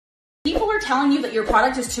People are telling you that your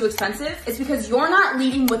product is too expensive, it's because you're not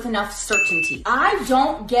leading with enough certainty. I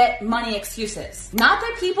don't get money excuses. Not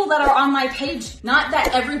that people that are on my page, not that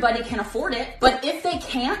everybody can afford it, but if they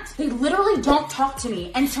can't, they literally don't talk to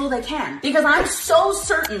me until they can. Because I'm so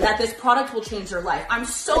certain that this product will change your life. I'm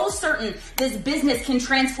so certain this business can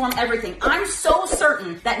transform everything. I'm so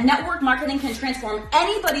certain that network marketing can transform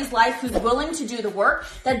anybody's life who's willing to do the work,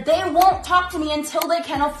 that they won't talk to me until they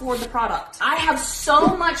can afford the product. I have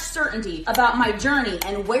so much certainty about my journey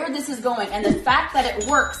and where this is going and the fact that it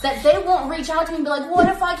works, that they won't reach out to me and be like, what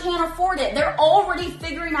if I can't afford it? They're already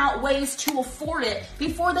figuring out ways to afford it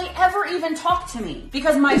before they ever even talk to me,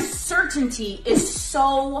 because my certainty is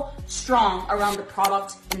so strong around the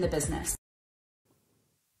product and the business.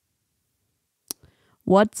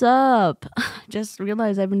 What's up? Just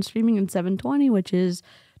realized I've been streaming in 720, which is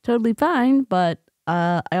totally fine, but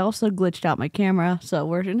I also glitched out my camera, so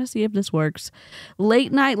we're gonna see if this works.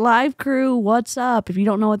 Late night live crew, what's up? If you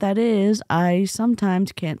don't know what that is, I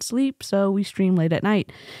sometimes can't sleep, so we stream late at night.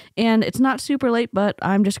 And it's not super late, but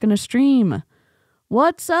I'm just gonna stream.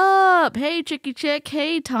 What's up? Hey, Chicky Chick.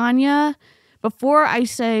 Hey, Tanya. Before I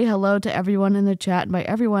say hello to everyone in the chat, and by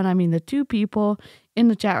everyone, I mean the 2 people in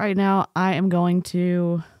the chat right now, I am going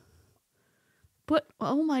to put,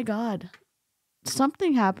 oh my God,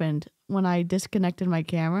 something happened when I disconnected my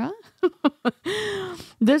camera.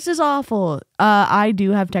 This is awful. I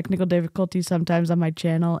do have technical difficulties sometimes on my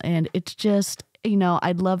channel, and it's just, you know,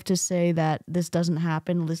 I'd love to say that this doesn't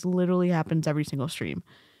happen. This literally happens every single stream.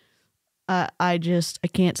 I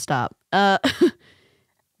can't stop.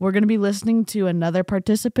 We're going to be listening to another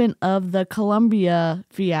participant of the Colombia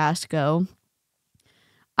Fiasco.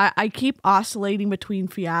 I keep oscillating between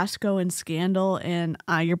fiasco and scandal, and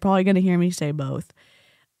you're probably going to hear me say both.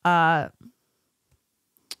 I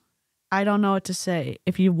don't know what to say.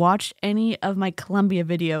 If you watched any of my Colombia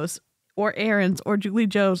videos, or Aaron's, or Julie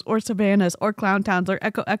Joe's, or Savannah's, or Clown Town's, or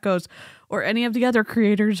𝐂𝐒𝐄𝐃's, or any of the other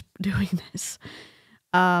creators doing this,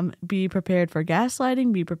 be prepared for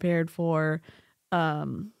gaslighting, be prepared for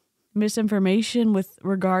misinformation with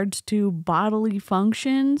regards to bodily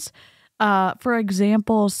functions. For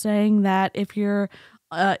example, saying that if you're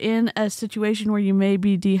in a situation where you may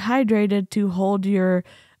be dehydrated, to hold your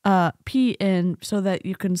pee in so that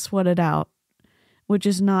you can sweat it out, which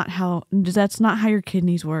is that's not how your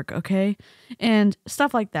kidneys work, okay? And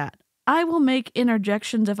stuff like that. I will make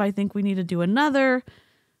interjections if I think we need to do another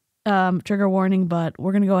trigger warning, but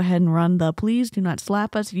we're going to go ahead and run the please do not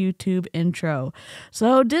slap us YouTube intro.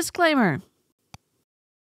 So, disclaimer.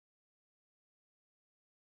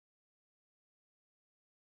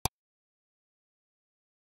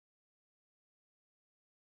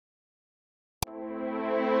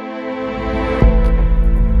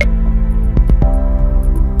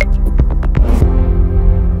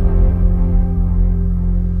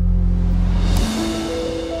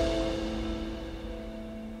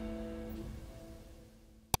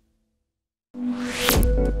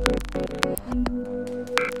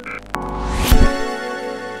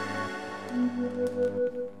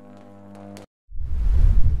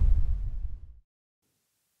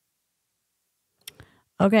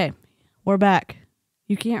 Okay, we're back.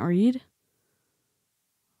 You can't read?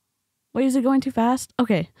 Wait, is it going too fast?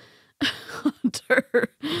 Okay.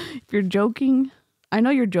 Hunter, if you're joking, I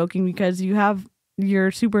know you're joking because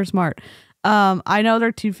you're super smart. I know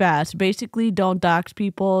they're too fast. Basically, don't dox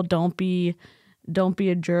people. Don't be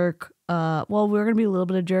a jerk. Well, we're going to be a little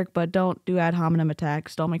bit of jerk, but don't do ad hominem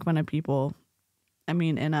attacks. Don't make fun of people. I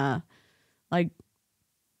mean, like,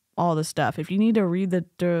 all the stuff. If you need to read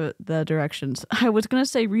the directions, I was gonna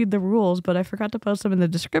say read the rules, but I forgot to post them in the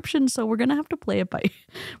description, so we're gonna have to play it by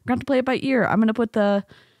ear. I'm gonna put the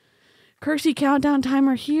Cursey countdown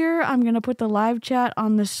timer here. I'm gonna put the live chat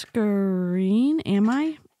on the screen. Am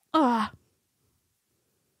I? I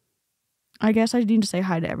guess I need to say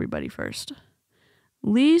hi to everybody first.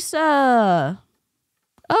 Lisa.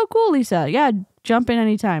 Oh, cool, Lisa. Yeah, jump in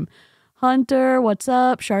anytime. Hunter, what's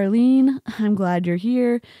up? Charlene, I'm glad you're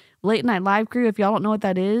here. Late Night Live Crew, if y'all don't know what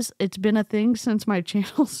that is, it's been a thing since my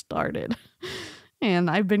channel started. And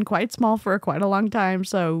I've been quite small for quite a long time,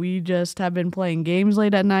 so we just have been playing games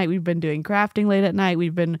late at night. We've been doing crafting late at night.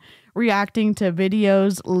 We've been reacting to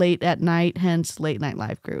videos late at night, hence Late Night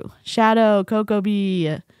Live Crew. Shadow, Coco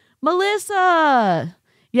B, Melissa.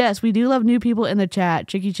 Yes, we do love new people in the chat.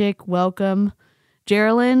 Chicky Chick, welcome.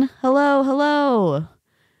 Geraldine, hello, hello.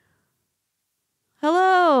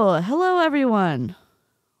 Hello, everyone.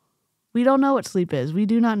 We don't know what sleep is. We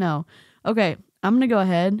do not know. Okay, I'm going to go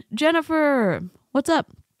ahead. Jennifer, what's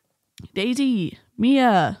up? Daisy,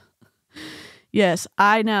 Mia. Yes,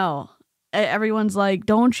 I know. everyone's like,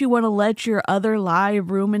 don't you want to let your other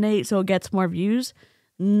live ruminate so it gets more views?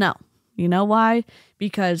 No. You know why?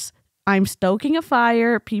 Because I'm stoking a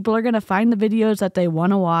fire. People are going to find the videos that they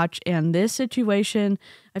want to watch. And this situation,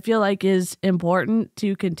 I feel like, is important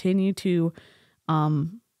to continue to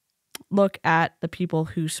look at the people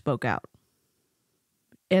who spoke out.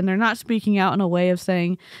 And they're not speaking out in a way of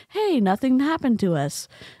saying, hey, nothing happened to us.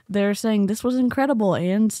 They're saying this was incredible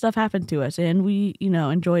and stuff happened to us. And we,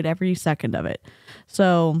 enjoyed every second of it.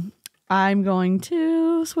 So I'm going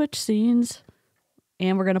to switch scenes.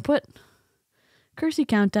 And we're going to put 𝐃𝐒𝐄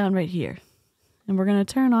countdown right here. And we're going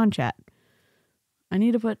to turn on chat. I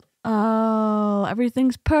need to put, oh,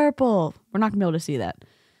 everything's purple. We're not going to be able to see that.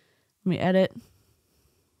 Let me edit.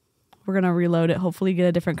 We're going to reload it. Hopefully get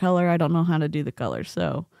a different color. I don't know how to do the colors.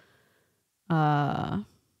 So we're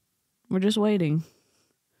just waiting.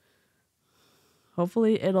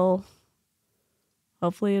 Hopefully it'll.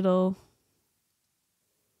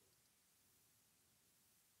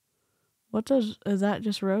 Is that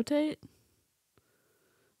just rotate?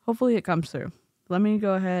 Hopefully it comes through. Let me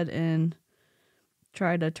go ahead and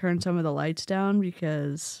try to turn some of the lights down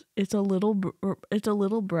because it's a little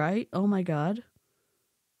bright. Oh my God.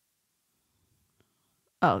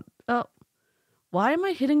 Oh. Why am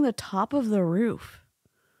I hitting the top of the roof?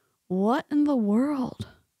 What in the world?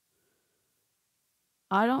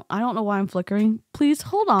 I don't know why I'm flickering. Please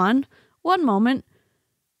hold on one moment.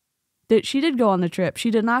 She did go on the trip.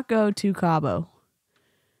 She did not go to Cabo.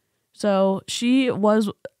 So she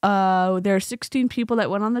was, there are 16 people that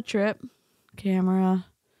went on the trip. Camera.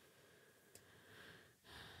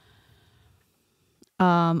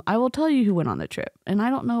 I will tell you who went on the trip. And I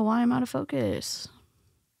don't know why I'm out of focus.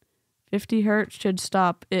 50 hertz should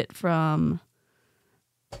stop it from,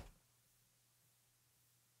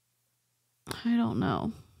 I don't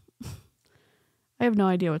know. I have no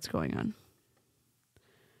idea what's going on.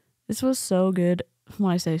 This was so good.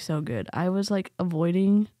 When I say so good, I was like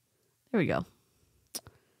avoiding. There we go.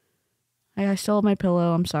 I still have my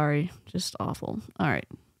pillow. I'm sorry. Just awful. All right.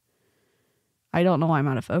 I don't know why I'm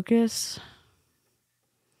out of focus.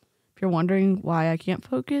 If you're wondering why I can't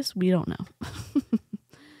focus, we don't know.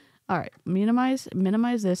 All right. Minimize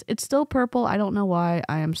this. It's still purple. I don't know why.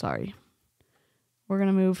 I am sorry. We're going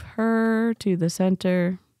to move her to the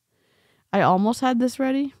center. I almost had this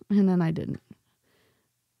ready, and then I didn't.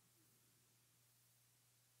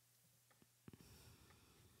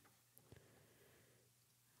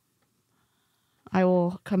 I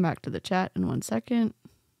will come back to the chat in 1 second.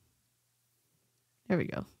 There we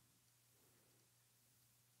go.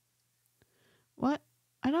 What?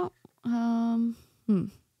 I don't,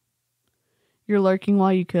 You're lurking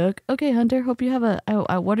while you cook? Okay, Hunter, hope you have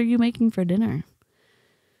what are you making for dinner?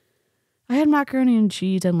 I had macaroni and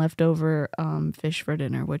cheese and leftover fish for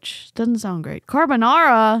dinner, which doesn't sound great.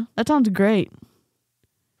 Carbonara? That sounds great.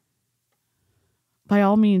 By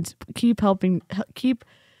all means, keep helping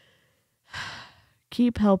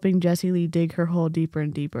Jessie Lee dig her hole deeper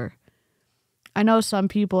and deeper. I know some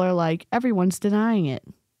people are like, everyone's denying it.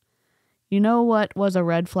 You know what was a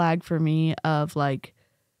red flag for me of like,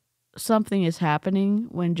 something is happening?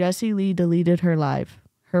 When Jessie Lee deleted her live,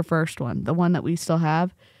 her first one, the one that we still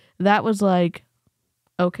have, that was like,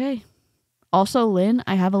 okay. Also, Lynn,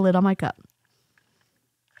 I have a lid on my cup.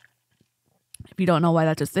 If you don't know why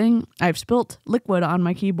that's a thing, I've spilt liquid on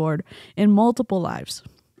my keyboard in multiple lives.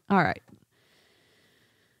 All right.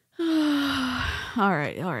 All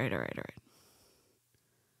right.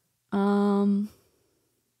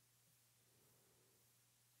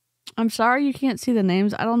 I'm sorry you can't see the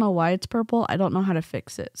names. I don't know why it's purple. I don't know how to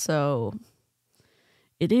fix it. So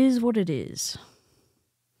it is what it is.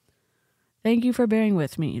 Thank you for bearing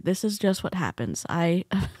with me. This is just what happens. Oh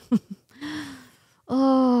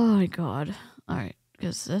my God. All right.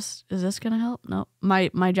 Is this going to help? No.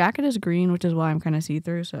 My jacket is green, which is why I'm kind of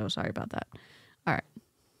see-through. So sorry about that. All right.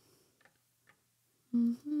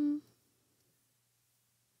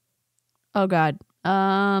 Oh God.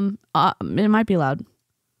 It might be loud.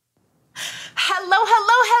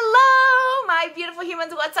 Hello, my beautiful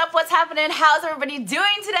humans. What's up? What's happening? How's everybody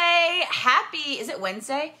doing today? Is it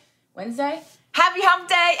Wednesday? Happy hump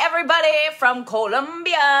day, everybody from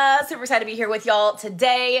Colombia. Super excited to be here with y'all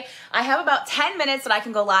today. I have about 10 minutes that I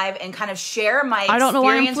can go live and kind of share my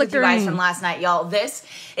experience with you guys from last night, y'all. This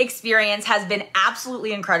experience has been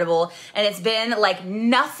absolutely incredible, and it's been like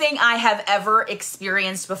nothing I have ever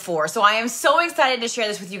experienced before. So I am so excited to share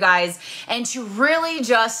this with you guys and to really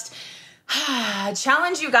just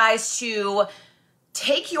challenge you guys to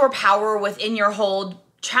take your power within your hold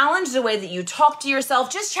challenge the way that you talk to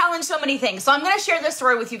yourself, just challenge so many things. So I'm going to share this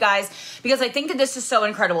story with you guys because I think that this is so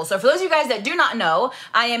incredible. So for those of you guys that do not know,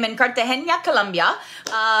 I am in Cartagena, Colombia,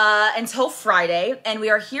 until Friday, and we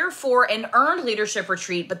are here for an earned leadership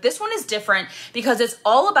retreat. But this one is different because it's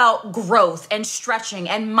all about growth and stretching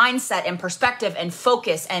and mindset and perspective and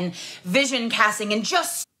focus and vision casting and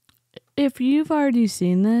just... If you've already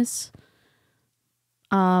seen this,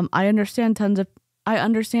 I understand tons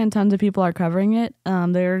of people are covering it.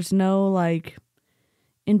 There's no like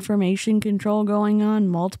information control going on.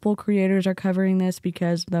 Multiple creators are covering this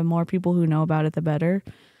because the more people who know about it, the better.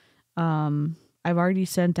 I've already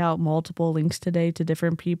sent out multiple links today to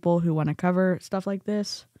different people who want to cover stuff like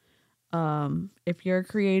this. If you're a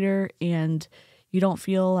creator and you don't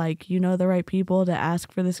feel like you know the right people to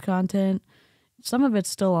ask for this content, some of it's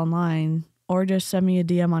still online, or just send me a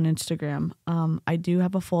DM on Instagram. I do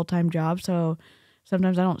have a full-time job, so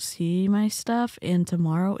sometimes I don't see my stuff, and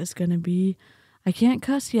tomorrow is going to be, I can't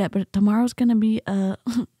cuss yet, but tomorrow's going to be a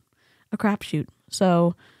crapshoot.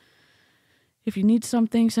 So if you need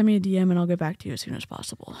something, send me a DM and I'll get back to you as soon as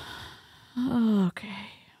possible. Okay.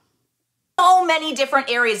 So many different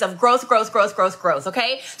areas of growth,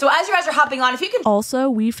 okay? So as you guys are hopping on, if you can... Also,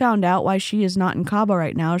 we found out why she is not in Cabo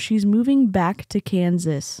right now. She's moving back to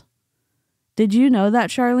Kansas. Did you know that,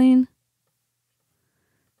 Charlene?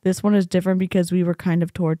 This one is different because we were kind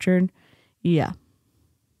of tortured. Yeah.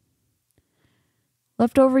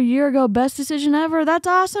 Left over a year ago. Best decision ever. That's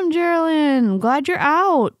awesome, Geraldine. I'm glad you're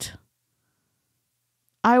out.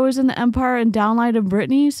 I was in the Empire and downlight of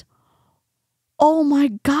Brittany's. Oh my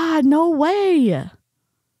God, no way.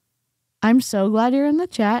 I'm so glad you're in the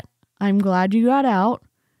chat. I'm glad you got out.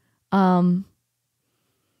 I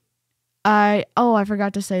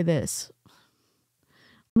forgot to say this.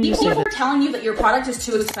 People are telling you that your product is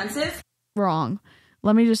too expensive? Wrong.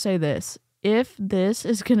 Let me just say this. If this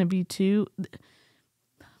is going to be too...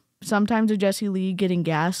 Sometimes a Jessie Lee getting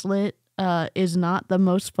gaslit is not the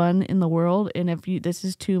most fun in the world. And if this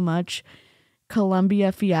is too much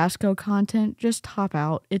Colombia Fiasco content, just hop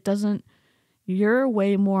out. It doesn't... You're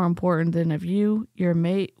way more important than a view. You're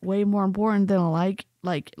way more important than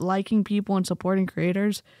liking people and supporting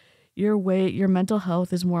creators. Your mental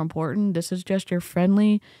health is more important. This is just your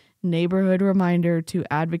friendly neighborhood reminder to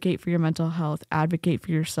advocate for your mental health, advocate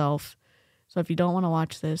for yourself. So if you don't want to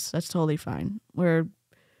watch this, that's totally fine. We're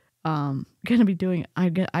gonna be doing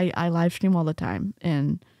I live stream all the time,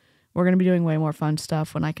 and we're gonna be doing way more fun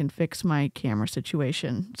stuff when I can fix my camera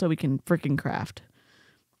situation so we can freaking craft.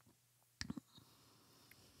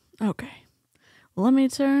 Okay. Let me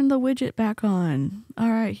turn the widget back on. All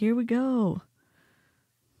right, here we go.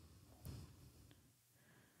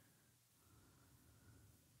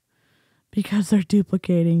 Because they're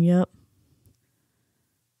duplicating, yep.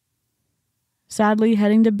 Sadly,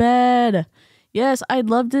 heading to bed. Yes, I'd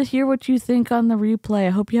love to hear what you think on the replay.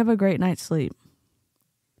 I hope you have a great night's sleep.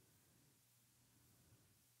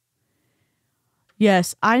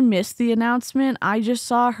 Yes, I missed the announcement. I just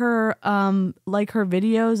saw her, like her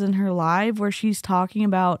videos and her live where she's talking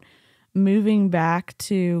about moving back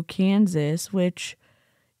to Kansas, which,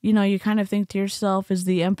 you know, you kind of think to yourself, is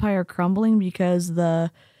the empire crumbling because the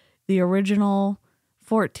original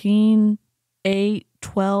 14, 8,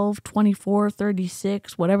 12, 24,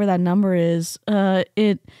 36, whatever that number is,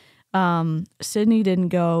 Sydney didn't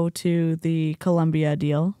go to the Colombia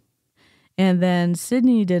deal. And then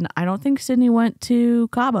Sydney didn't, I don't think Sydney went to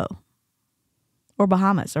Cabo or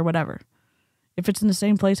Bahamas or whatever. If it's in the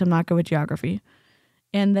same place, I'm not good with geography.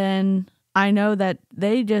 And then I know that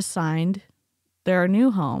they just signed their new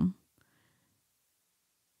home.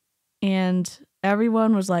 And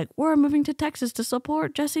everyone was like, we're moving to Texas to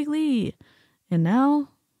support Jessie Lee. And now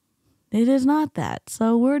it is not that.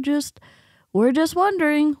 So we're just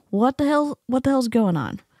wondering what the hell's going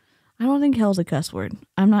on. I don't think hell's a cuss word.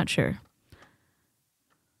 I'm not sure.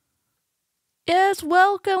 Yes,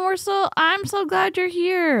 welcome. I'm so glad you're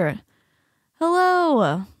here.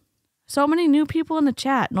 Hello. So many new people in the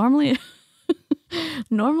chat. Normally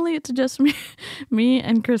it's just me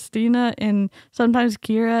and Christina and sometimes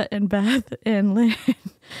Kira and Beth and Lynn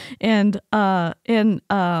and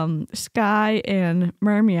Sky and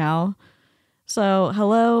Mermeow. So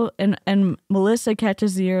hello, and Melissa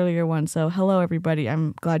catches the earlier one. So hello everybody.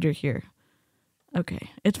 I'm glad you're here. Okay,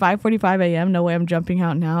 it's 5:45 a.m. No way I'm jumping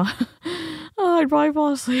out now. Oh, I'd probably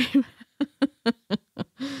fall asleep.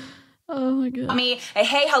 Oh my God. Me a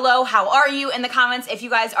hey, hello, how are you in the comments. If you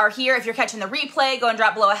guys are here, if you're catching the replay, go and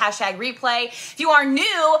drop below a hashtag replay. If you are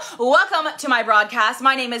new, welcome to my broadcast.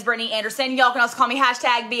 My name is Brittany Anderson. Y'all can also call me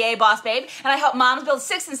hashtag #BABossBabe. And I help moms build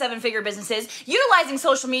 6- and 7-figure businesses utilizing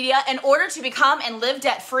social media in order to become and live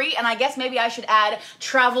debt free. And I guess maybe I should add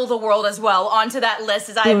travel the world as well onto that list,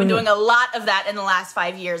 as I have been doing a lot of that in the last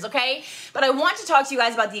 5 years, okay? But I want to talk to you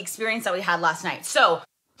guys about the experience that we had last night. So,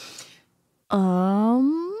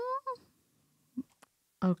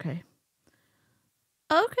 okay.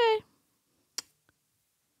 I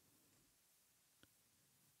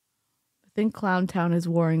think Clown Town is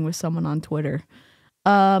warring with someone on Twitter.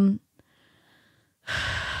 I'm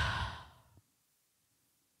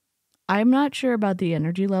not sure about the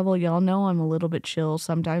energy level. Y'all know I'm a little bit chill.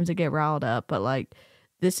 Sometimes I get riled up, but like,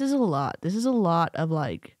 this is a lot. This is a lot of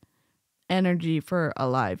like energy for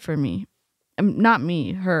Alive for me. Not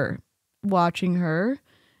me, her. Watching her.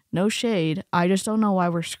 No shade. I just don't know why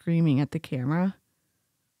we're screaming at the camera.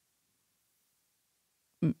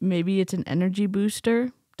 Maybe it's an energy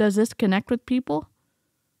booster. Does this connect with people?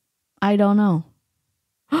 I don't know.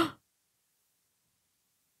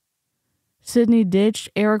 Sydney ditched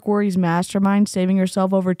Eric Worre's mastermind, saving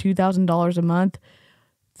herself over $2,000 a month.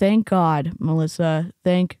 Thank God, Melissa.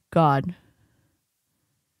 Thank God.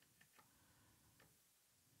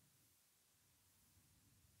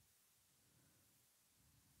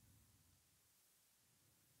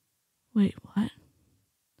 Wait, what?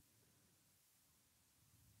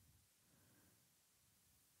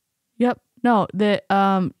 Yep. No,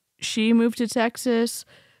 she moved to Texas.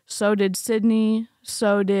 So did Sydney.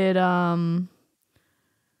 So did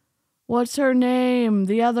what's her name?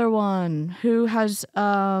 The other one who has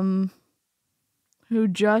who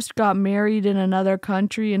just got married in another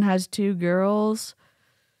country and has 2 girls.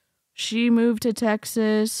 She moved to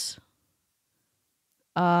Texas.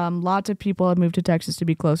 Lots of people have moved to Texas to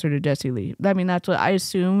be closer to Jessie Lee. I mean, that's what I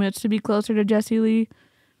assume, it's to be closer to Jessie Lee.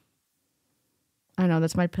 I know,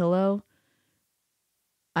 that's my pillow.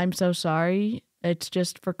 I'm so sorry. It's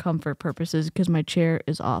just for comfort purposes because my chair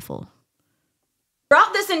is awful.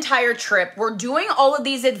 Throughout this entire trip, we're doing all of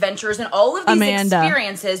these adventures and all of these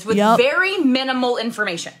experiences with very minimal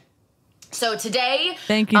information. So today,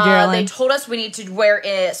 thank you, Geraldine. They told us we need to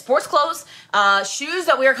wear sports clothes, shoes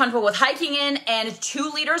that we are comfortable with hiking in, and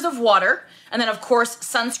 2 liters of water, and then of course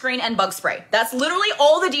sunscreen and bug spray. That's literally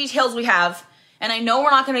all the details we have. And I know we're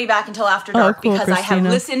not going to be back until after dark because Christina. I have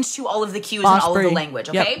listened to all of the cues and all of the language,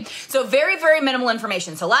 okay? Yep. So very, very minimal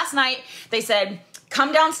information. So last night they said,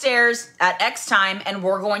 come downstairs at X time and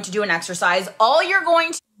we're going to do an exercise. All you're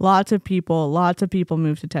going to... Lots of people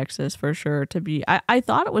moved to Texas for sure to be... I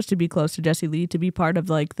thought it was to be close to Jessie Lee, to be part of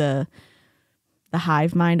like the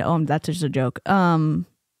hive mind. Oh, that's just a joke. I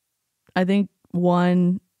think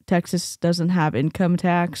Texas doesn't have income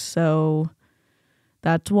tax, so...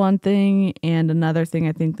 That's one thing, and another thing,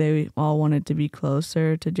 I think they all wanted to be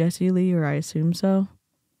closer to Jessie Lee, or I assume so.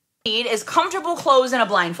 Need is comfortable clothes and a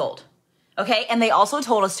blindfold, okay? And they also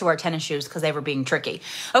told us to wear tennis shoes because they were being tricky,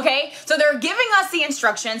 okay? So they're giving us the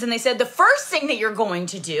instructions, and they said the first thing that you're going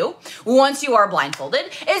to do once you are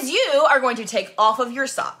blindfolded is you are going to take off of your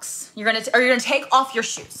socks. You're gonna take off your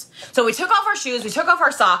shoes. So we took off our shoes, we took off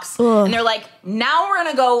our socks, and they're like, now we're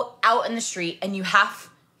gonna go out in the street, and you have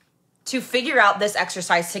to figure out this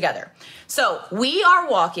exercise together. So we are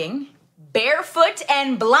walking barefoot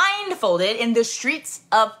and blindfolded in the streets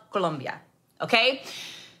of Colombia, okay?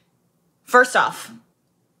 First off,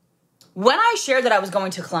 when I shared that I was going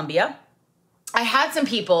to Colombia, I had some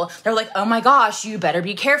people, they're like, oh my gosh, you better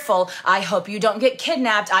be careful. I hope you don't get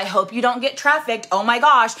kidnapped. I hope you don't get trafficked. Oh my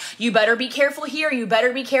gosh, you better be careful here. You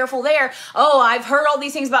better be careful there. Oh, I've heard all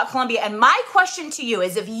these things about Colombia. And my question to you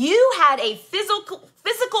is, if you had a physical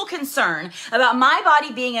concern about my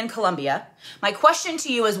body being in Colombia, my question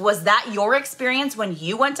to you is, was that your experience when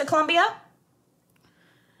you went to Colombia?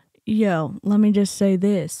 Yo, let me just say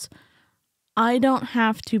this. I don't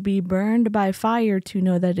have to be burned by fire to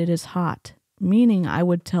know that it is hot. Meaning I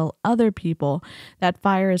would tell other people that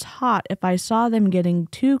fire is hot if I saw them getting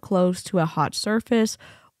too close to a hot surface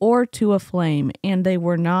or to a flame and they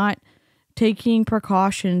were not taking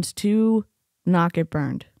precautions to not get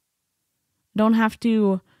burned. Don't have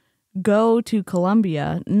to go to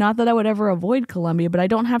Colombia. Not that I would ever avoid Colombia, but I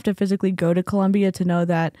don't have to physically go to Colombia to know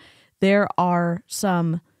that there are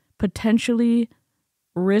some potentially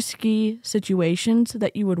risky situations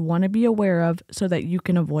that you would want to be aware of so that you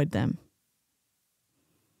can avoid them.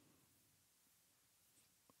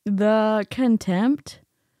 The contempt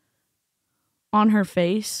on her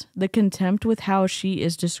face, the contempt with how she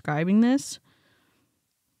is describing this,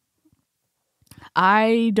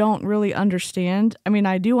 I don't really understand. I mean,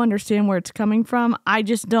 I do understand where it's coming from. I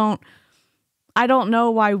don't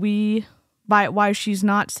know why she's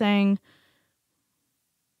not saying,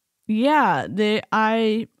 yeah,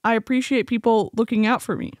 I appreciate people looking out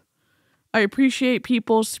for me. I appreciate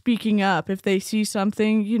people speaking up if they see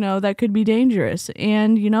something, that could be dangerous.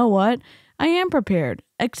 And you know what? I am prepared,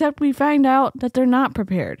 except we find out that they're not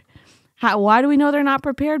prepared. Why do we know they're not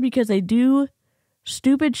prepared? Because they do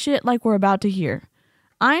stupid shit like we're about to hear.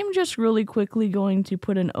 I'm just really quickly going to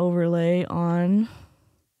put an overlay on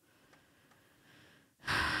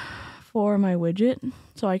for my widget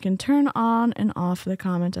so I can turn on and off the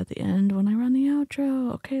comments at the end when I run the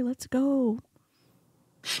outro. Okay, let's go.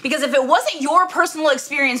 Because if it wasn't your personal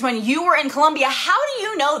experience when you were in Colombia, how do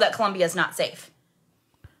you know that Colombia is not safe?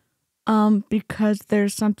 Because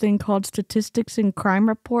there's something called statistics and crime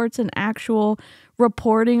reports and actual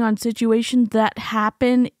reporting on situations that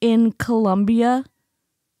happen in Colombia.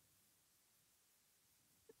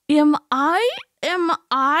 Am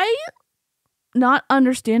I not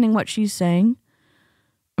understanding what she's saying?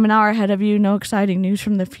 I'm an hour ahead of you. No exciting news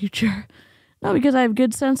from the future. No, because I have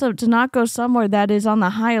good sense of to not go somewhere that is on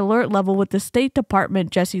the high alert level with the State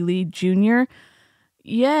Department, Jessie Lee Jr.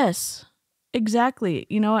 Yes, exactly.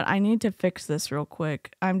 You know what? I need to fix this real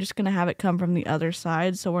quick. I'm just going to have it come from the other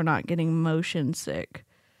side so we're not getting motion sick.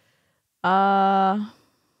 Fly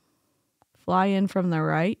in from the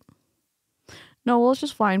right. No, well, let's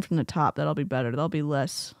just fly in from the top. That'll be better. That'll be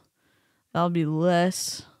less.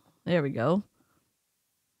 There we go.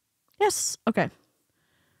 Yes. Okay.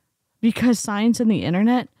 Because science and the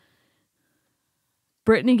internet,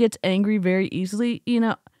 Brittany gets angry very easily.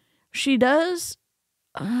 She does.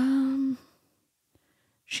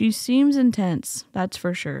 She seems intense. That's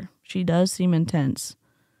for sure. She does seem intense.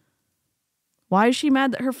 Why is she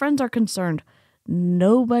mad that her friends are concerned?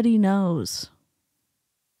 Nobody knows.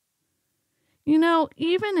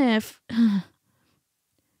 Even if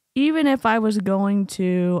I was going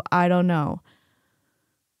to, I don't know,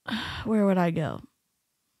 where would I go?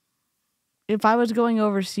 If I was going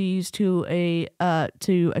overseas to a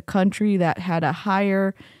country that had a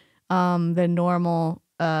higher than normal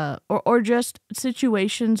or just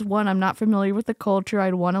situations, one, I'm not familiar with the culture,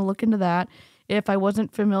 I'd want to look into that. If I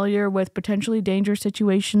wasn't familiar with potentially dangerous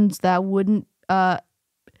situations that wouldn't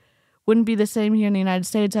be the same here in the United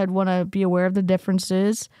States, I'd want to be aware of the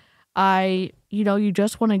differences. You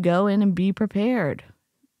just want to go in and be prepared.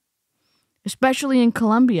 Especially in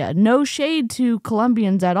Colombia. No shade to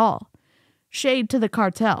Colombians at all. Shade to the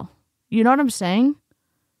cartel. You know what I'm saying?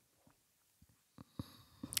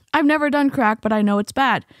 I've never done crack, but I know it's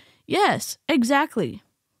bad. Yes, exactly.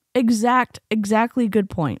 Exactly good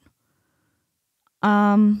point.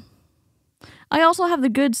 I also have the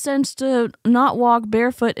good sense to not walk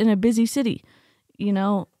barefoot in a busy city.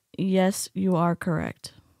 Yes, you are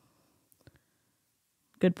correct.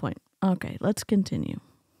 Good point. Okay, let's continue.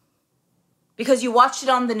 Because you watched it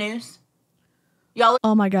on the news?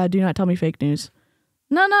 Oh my God, do not tell me fake news.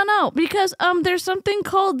 No. Because there's something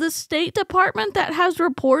called the State Department that has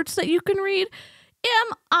reports that you can read.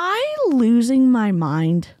 Am I losing my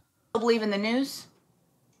mind? Believe in the news?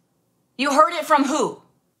 You heard it from who?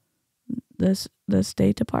 The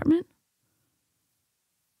State Department?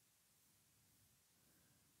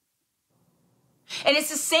 And it's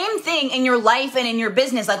the same thing in your life and in your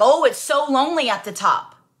business. Like, oh, it's so lonely at the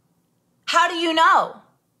top. How do you know?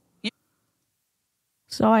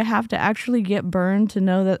 So I have to actually get burned to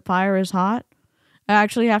know that fire is hot? I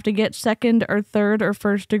actually have to get second or third or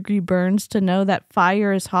first degree burns to know that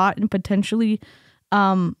fire is hot and potentially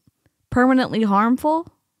permanently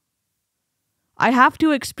harmful? I have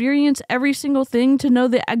to experience every single thing to know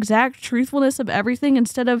the exact truthfulness of everything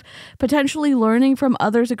instead of potentially learning from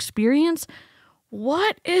others' experience?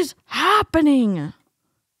 What is happening?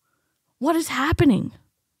 What is happening?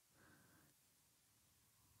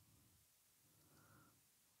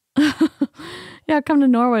 Yeah, come to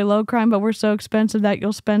Norway, low crime, but we're so expensive that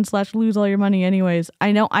you'll spend/lose all your money anyways.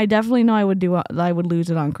 I definitely know I would lose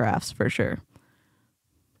it on crafts for sure.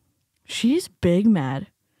 She's big mad.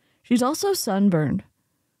 She's also sunburned.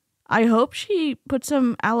 I hope she put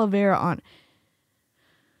some aloe vera on.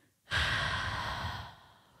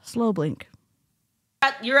 Slow blink.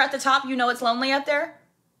 You're at the top, you know it's lonely up there?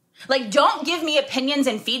 Like, don't give me opinions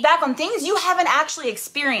and feedback on things you haven't actually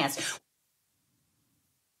experienced.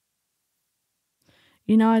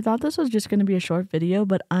 I thought this was just going to be a short video,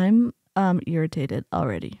 but I'm irritated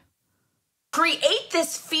already. create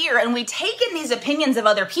this fear and we take in these opinions of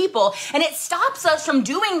other people, and it stops us from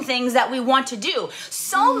doing things that we want to do.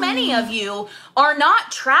 So many of you are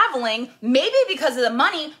not traveling, maybe because of the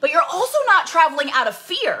money, but you're also not traveling out of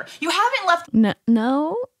fear. You haven't left.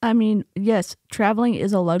 No, I mean, yes, traveling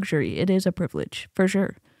is a luxury. It is a privilege, for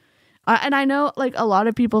sure. And I know, like, a lot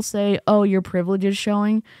of people say, oh, your privilege is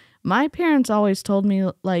showing. My parents always told me,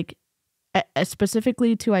 like,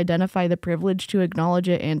 specifically to identify the privilege, to acknowledge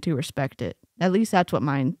it, and to respect it. At least that's what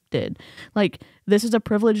mine did. Like, this is a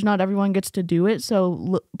privilege. Not everyone gets to do it.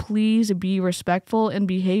 So please be respectful and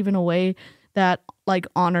behave in a way that, like,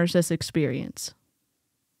 honors this experience.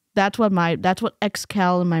 That's what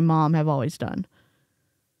𝐔𝐿 and my mom have always done.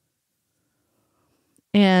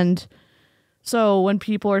 And so when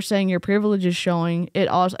people are saying your privilege is showing,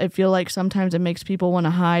 I feel like sometimes it makes people want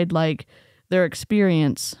to hide, like, their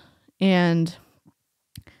experience. And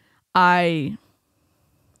there are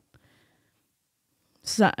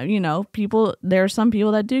some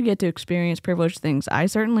people that do get to experience privileged things. I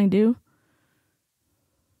certainly do.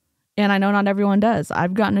 And I know not everyone does.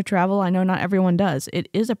 I've gotten to travel. I know not everyone does. It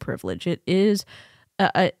is a privilege. It is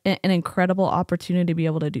an incredible opportunity to be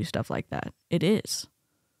able to do stuff like that. It is.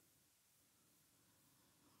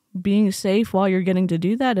 Being safe while you're getting to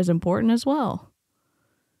do that is important as well.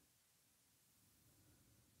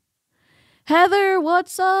 Heather,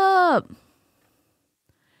 what's up?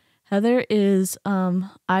 Heather is,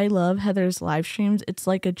 I love Heather's live streams. It's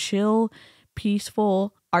like a chill,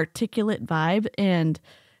 peaceful, articulate vibe, and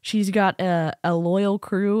she's got a loyal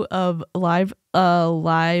crew of live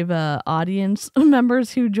audience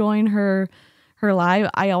members who join her live.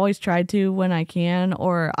 I always try to when I can,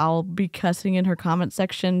 or I'll be cussing in her comment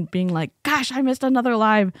section, being like, gosh, I missed another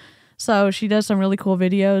live. So she does some really cool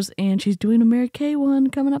videos, and she's doing a Mary Kay one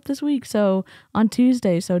coming up this week, so on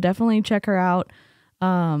Tuesday. So definitely check her out.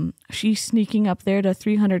 She's sneaking up there to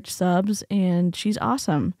 300 subs, and she's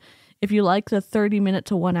awesome. If you like the 30-minute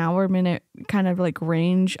to 1 hour minute kind of like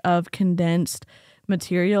range of condensed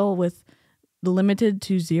material with limited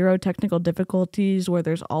to zero technical difficulties, where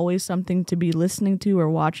there's always something to be listening to or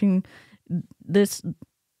watching, that's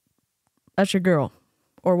your girl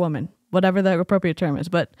or woman, whatever the appropriate term is.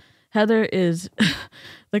 But Heather is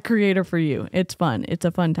the creator for you. It's fun. It's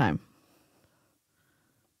a fun time.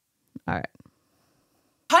 All right.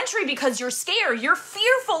 Country because you're scared. You're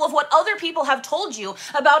fearful of what other people have told you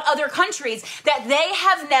about other countries that they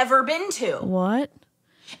have never been to. What?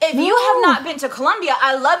 If you have not been to Colombia,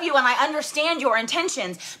 I love you and I understand your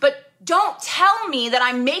intentions, but don't tell me that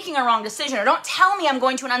I'm making a wrong decision, or don't tell me I'm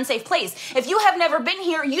going to an unsafe place. If you have never been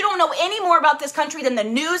here, you don't know any more about this country than the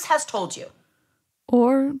news has told you.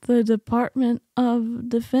 Or the Department of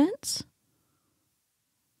Defense?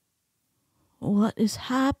 What is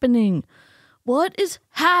happening? What is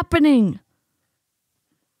happening?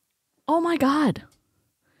 Oh my God.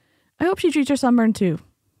 I hope she treats her sunburn too.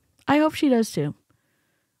 I hope she does too.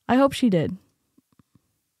 I hope she did.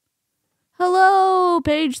 Hello,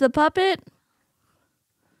 Paige the Puppet.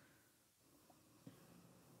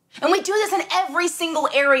 And we do this in every single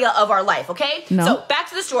area of our life, okay? No. So back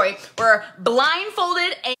to the story. We're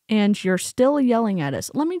blindfolded and you're still yelling at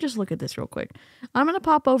us. Let me just look at this real quick. I'm going to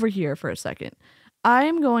pop over here for a second.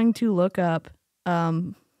 I'm going to look up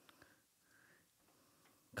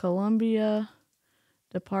Colombia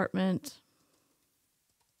Department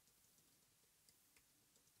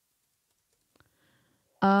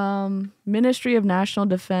Ministry of National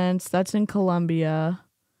Defense. That's in Colombia.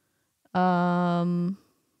 I'm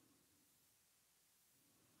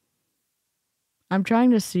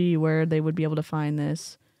trying to see where they would be able to find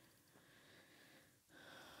this.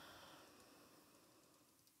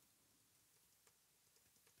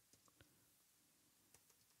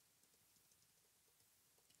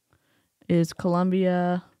 Is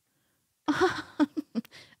Colombia...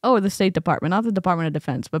 Oh, the State Department, not the Department of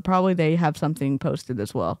Defense, but probably they have something posted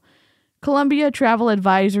as well. Colombia Travel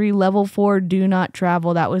Advisory, Level 4, Do Not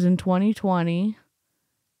Travel. That was in 2020.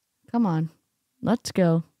 Come on. Let's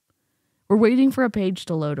go. We're waiting for a page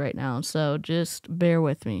to load right now, so just bear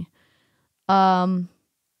with me. Travel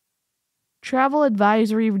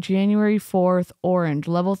Advisory, January 4th, Orange.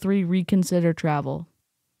 Level 3, Reconsider Travel.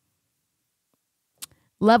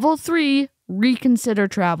 Level 3, Reconsider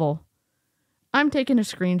Travel. I'm taking a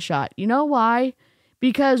screenshot. You know why?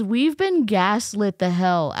 Because we've been gaslit the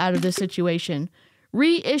hell out of this situation.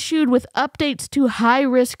 Reissued with updates to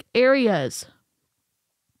high-risk areas.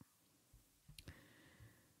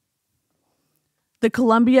 The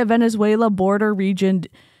Colombia-Venezuela border region.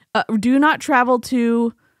 Do not travel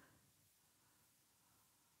to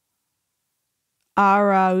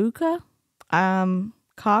Arauca,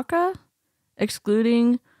 Cauca,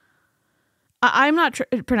 excluding... I'm not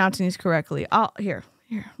pronouncing these correctly. Here.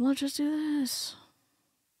 Let's just do this.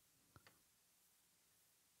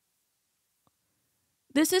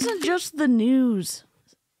 This isn't just the news.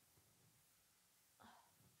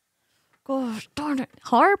 Gosh, darn it.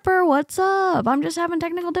 Harper, what's up? I'm just having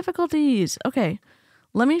technical difficulties. Okay,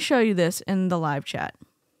 let me show you this in the live chat.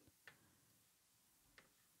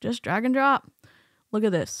 Just drag and drop. Look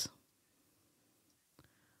at this.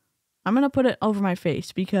 I'm going to put it over my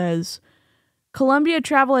face because Colombia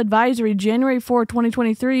Travel Advisory, January 4,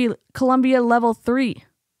 2023, Colombia Level 3.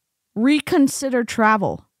 Reconsider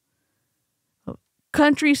travel.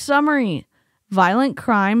 Country summary. Violent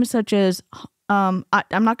crimes such as... I'm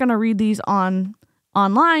not going to read these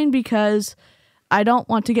online because I don't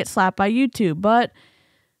want to get slapped by YouTube, but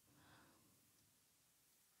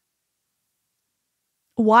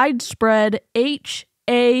widespread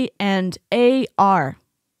HANDAR.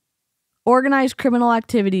 Organized criminal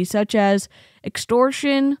activity such as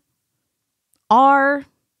extortion, R,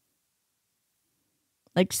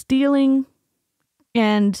 like stealing,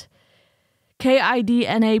 and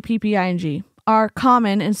KIDNAPPING are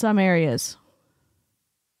common in some areas.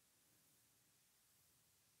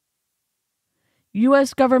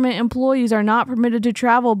 U.S. government employees are not permitted to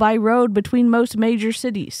travel by road between most major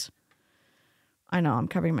cities. I know, I'm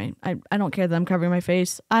covering my... I don't care that I'm covering my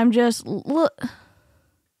face. I'm just... Look...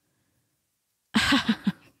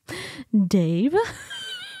 Dave?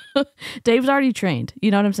 Dave's already trained.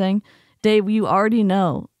 You know what I'm saying? Dave, you already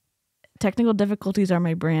know. Technical difficulties are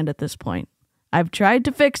my brand at this point. I've tried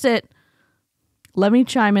to fix it. Let me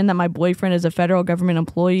chime in that my boyfriend is a federal government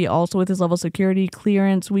employee, also with his level of security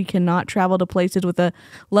clearance. We cannot travel to places with a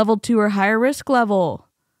level 2 or higher risk level.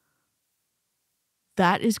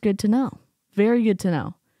 That is good to know. Very good to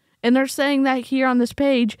know. And they're saying that here on this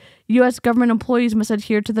page, U.S. government employees must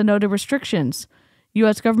adhere to the noted restrictions.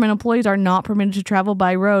 U.S. government employees are not permitted to travel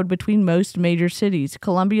by road between most major cities.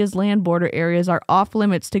 Colombia's land border areas are off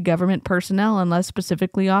limits to government personnel unless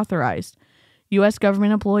specifically authorized. U.S.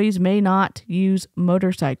 government employees may not use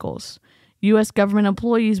motorcycles. U.S. government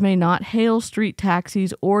employees may not hail street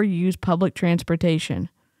taxis or use public transportation.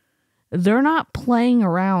 They're not playing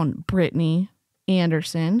around, Brittany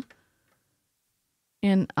Anderson.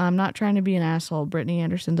 And I'm not trying to be an asshole. Brittany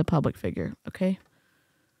Anderson's a public figure, okay?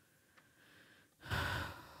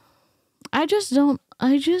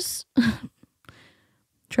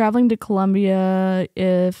 Traveling to Colombia,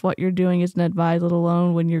 if what you're doing isn't advised, let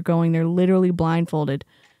alone when you're going there literally blindfolded.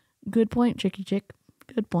 Good point, Chicky Chick.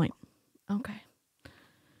 Good point. Okay.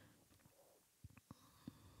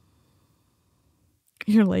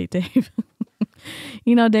 You're late, Dave.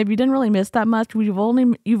 You know, Dave, you didn't really miss that much. You've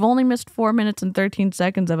only missed 4 minutes and 13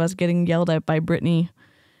 seconds of us getting yelled at by Brittany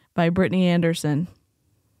Anderson.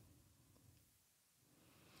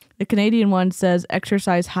 The Canadian one says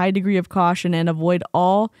exercise high degree of caution and avoid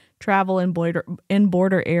all travel in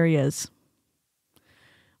border areas.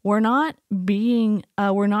 We're not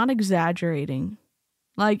exaggerating.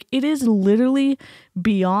 Like, it is literally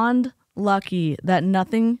beyond lucky that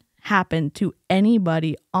nothing happened to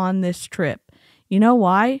anybody on this trip. You know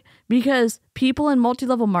why? Because people in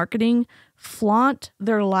multi-level marketing flaunt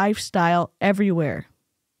their lifestyle everywhere.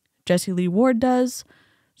 Jessie Lee Ward does.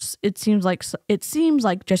 It seems like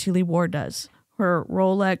Jessie Lee Ward does. Her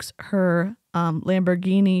Rolex, her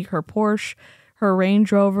Lamborghini, her Porsche, her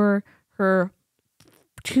Range Rover, her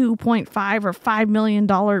 $2.5 or $5 million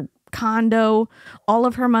condo, all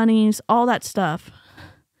of her monies, all that stuff.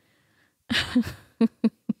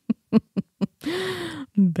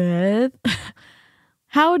 Beth,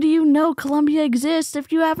 how do you know Colombia exists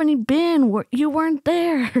if you haven't been? You weren't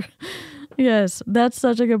there. Yes, that's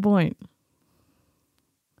such a good point.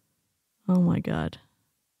 Oh my God.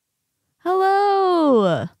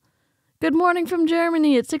 Hello. Good morning from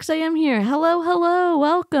Germany. It's 6 a.m. here. Hello, hello.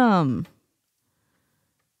 Welcome.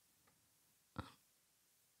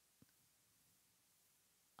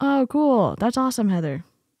 Oh, cool. That's awesome, Heather.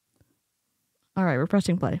 All right, we're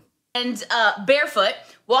pressing play. And barefoot,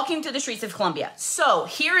 walking through the streets of Colombia. So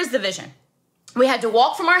here is the vision. We had to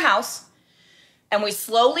walk from our house, and we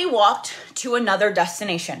slowly walked to another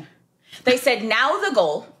destination. They said now the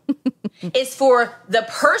goal is for the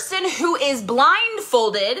person who is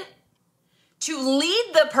blindfolded to lead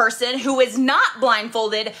the person who is not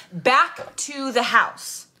blindfolded back to the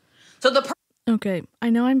house. So okay, I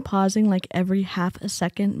know I'm pausing like every half a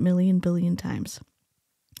second, million, billion times.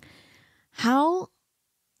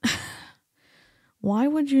 Why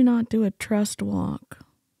would you not do a trust walk?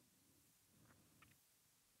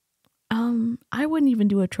 I wouldn't even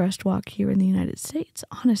do a trust walk here in the United States,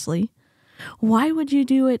 honestly. Why would you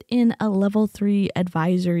do it in a level 3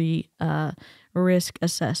 advisory risk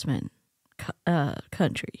assessment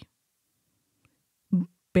country?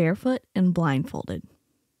 Barefoot and blindfolded.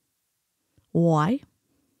 Why?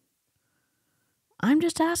 I'm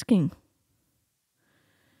just asking.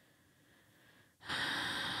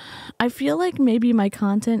 I feel like maybe my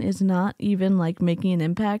content is not even like making an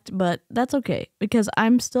impact, but that's okay because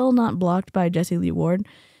I'm still not blocked by Jessie Lee Ward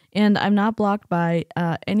and I'm not blocked by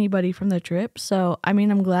anybody from the trip. So, I mean,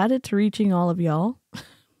 I'm glad it's reaching all of y'all.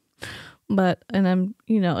 But, and I'm,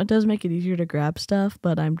 you know, it does make it easier to grab stuff,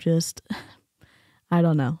 but I'm just, I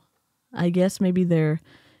don't know. I guess maybe they're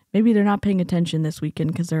not paying attention this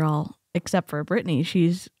weekend because they're all, except for Brittany,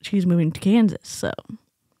 she's moving to Kansas, so.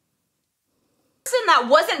 Person that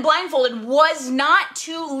wasn't blindfolded was not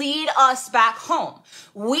to lead us back home.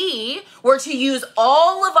 We were to use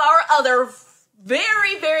all of our other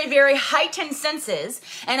very, very, very heightened senses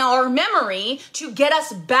and our memory to get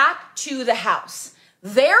us back to the house.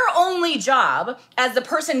 Their only job as the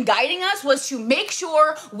person guiding us was to make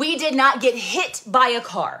sure we did not get hit by a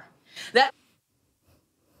car.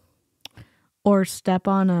 Or step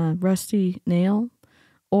on a rusty nail,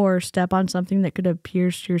 or step on something that could have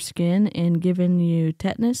pierced your skin and given you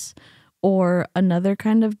tetanus, or another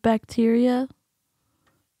kind of bacteria.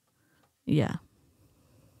 Yeah.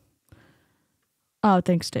 Oh,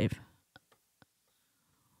 thanks, Dave.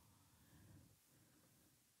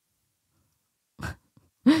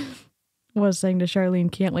 Was saying to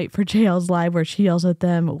Charlene, can't wait for JL's live where she yells at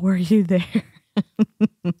them, were you there?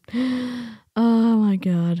 Oh my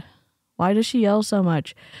God. Why does she yell so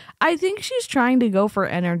much? I think she's trying to go for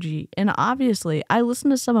energy. And obviously, I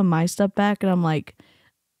listen to some of my stuff back and I'm like,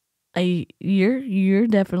 you're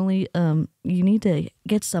definitely, you need to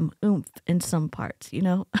get some oomph in some parts, you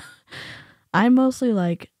know? I'm mostly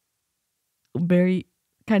like very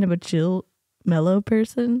kind of a chill, mellow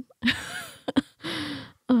person.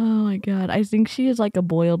 Oh my God. I think she is like a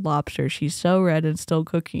boiled lobster. She's so red and still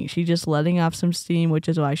cooking. She's just letting off some steam, which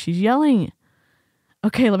is why she's yelling.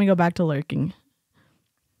 Okay, let me go back to lurking.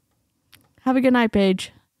 Have a good night,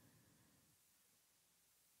 Paige.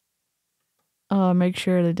 Make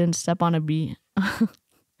sure they didn't step on a bee.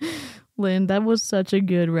 Lynn, that was such a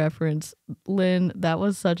good reference. Lynn, that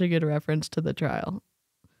was such a good reference to the trial.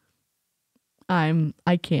 I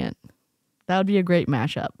can't. That would be a great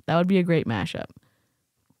mashup.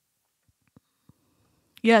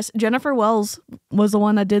 Yes, Jennifer Wells was the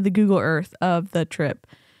one that did the Google Earth of the trip.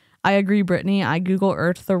 I agree, Brittany. I Google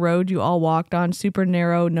Earth the road you all walked on. Super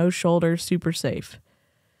narrow, no shoulders, super safe.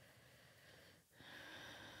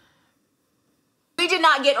 We did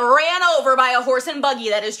not get ran over by a horse and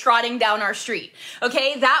buggy that is trotting down our street.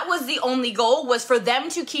 Okay, that was the only goal, was for them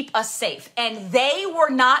to keep us safe. And they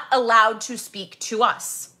were not allowed to speak to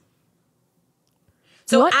us.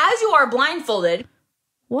 So What? As you are blindfolded.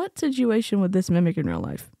 What situation would this mimic in real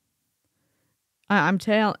life? I'm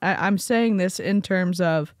saying this in terms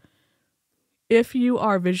of, if you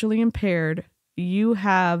are visually impaired, you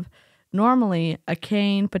have normally a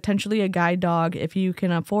cane, potentially a guide dog if you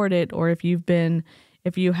can afford it, or if you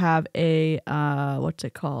have a what's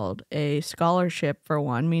it called? A scholarship for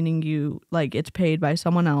one, meaning you like it's paid by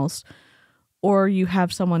someone else, or you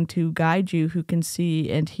have someone to guide you who can see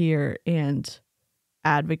and hear and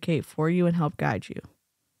advocate for you and help guide you.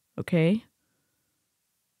 Okay?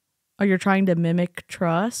 Or you're trying to mimic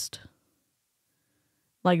trust?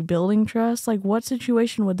 Like building trust? Like what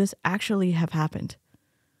situation would this actually have happened?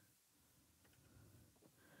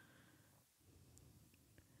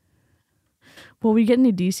 Will we get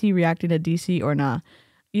any DeeCee reacting to DeeCee or not?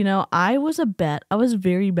 You know, I was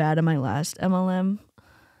very bad at my last MLM.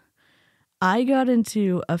 I got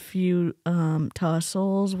into a few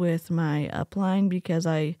tussles with my upline because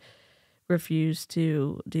I refused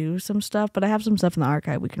to do some stuff, but I have some stuff in the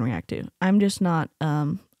archive we can react to. I'm just not,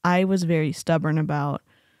 I was very stubborn about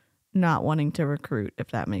not wanting to recruit, if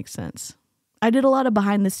that makes sense. I did a lot of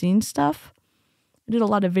behind the scenes stuff. I did a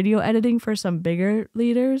lot of video editing for some bigger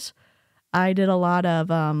leaders. I did a lot of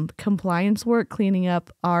compliance work, cleaning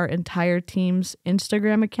up our entire team's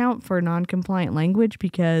Instagram account for non-compliant language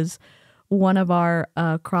because one of our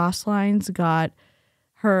cross lines got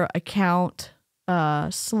her account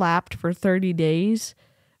slapped for 30 days.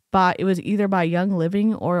 But it was either by Young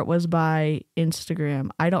Living or it was by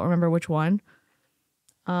Instagram. I don't remember which one.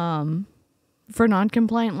 For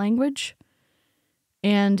non-compliant language.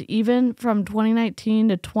 And even from 2019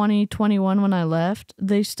 to 2021 when I left,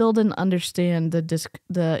 they still didn't understand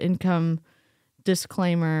the income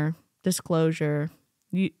disclosure,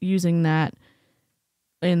 using that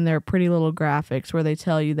in their pretty little graphics where they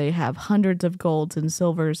tell you they have hundreds of golds and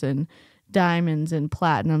silvers and diamonds and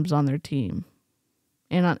platinums on their team.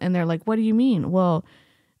 And they're like, what do you mean? Well,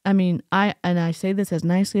 I mean, I say this as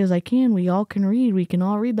nicely as I can. We all can read. We can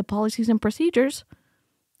all read the policies and procedures.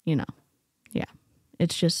 You know, yeah.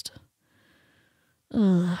 It's just,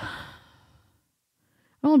 I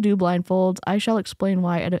don't do blindfolds. I shall explain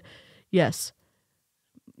why. Yes,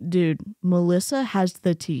 dude, Melissa has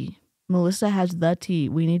the tea. Melissa has the tea.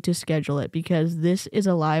 We need to schedule it because this is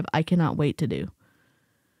a live I cannot wait to do.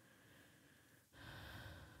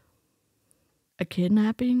 A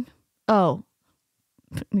kidnapping? Oh,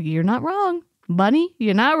 you're not wrong. Bunny,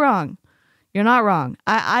 you're not wrong. You're not wrong.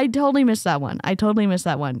 I totally missed that one. I totally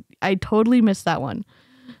missed that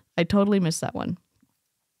one.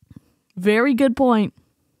 Very good point.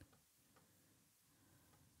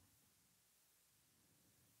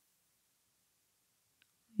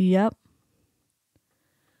 Yep.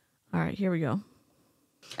 All right, here we go.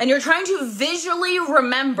 And you're trying to visually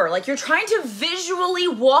remember, like you're trying to visually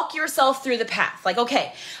walk yourself through the path. Like,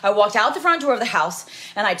 okay, I walked out the front door of the house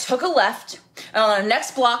and I took a left, and on the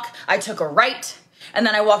next block, I took a right, and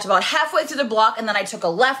then I walked about halfway through the block, and then I took a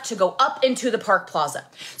left to go up into the park plaza.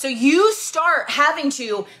 So you start having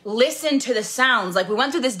to listen to the sounds. Like we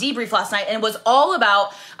went through this debrief last night and it was all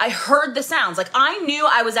about, I heard the sounds. Like I knew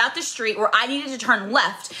I was at the street where I needed to turn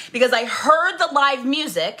left because I heard the live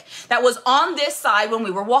music that was on this side when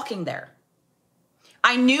we were walking there.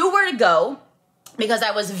 I knew where to go because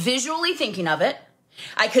I was visually thinking of it.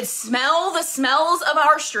 I could smell the smells of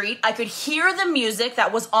our street. I could hear the music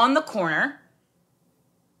that was on the corner.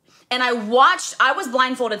 And I was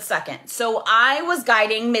blindfolded second. So I was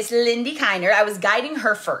guiding Miss Lindy Kiner. I was guiding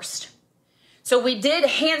her first. So we did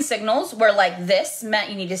hand signals where like this meant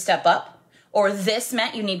you need to step up, or this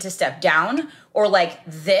meant you need to step down, or like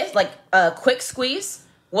this, like a quick squeeze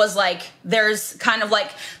was like, there's kind of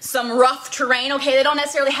like some rough terrain. Okay, they don't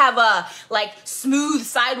necessarily have like smooth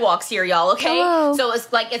sidewalks here, y'all, okay? Hello. So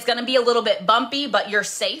it's like, it's gonna be a little bit bumpy, but you're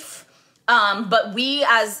safe. But we,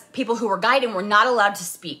 as people who were guiding, were not allowed to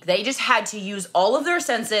speak. They just had to use all of their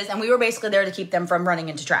senses, and we were basically there to keep them from running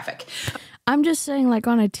into traffic. I'm just saying, like,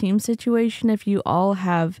 on a team situation, if you are,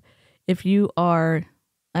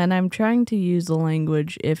 and I'm trying to use the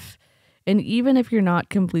language, and even if you're not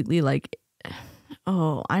completely like,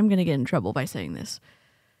 oh, I'm going to get in trouble by saying this.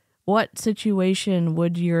 What situation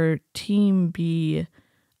would your team be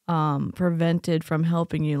prevented from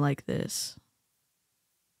helping you like this?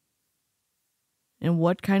 And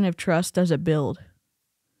what kind of trust does it build?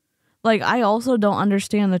 Like, I also don't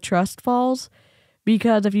understand the trust falls,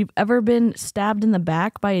 because if you've ever been stabbed in the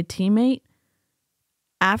back by a teammate,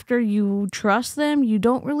 after you trust them, you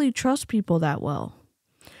don't really trust people that well.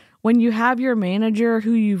 When you have your manager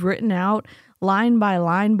who you've written out line by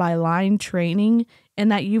line training,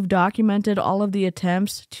 and that you've documented all of the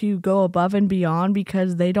attempts to go above and beyond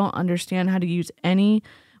because they don't understand how to use any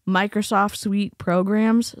Microsoft Suite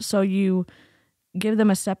programs, so you give them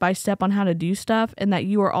a step-by-step on how to do stuff, and that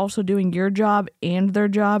you are also doing your job and their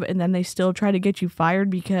job, and then they still try to get you fired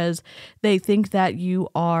because they think that you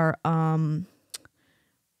are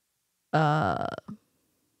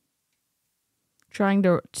trying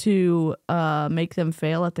to make them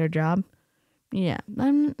fail at their job. Yeah,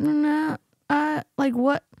 I'm not, like,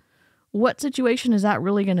 what situation is that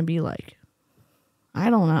really going to be like? I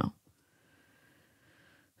don't know.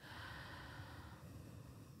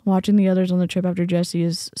 Watching the others on the trip after Jessie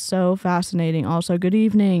is so fascinating. Also, good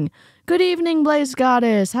evening. Good evening, Blaze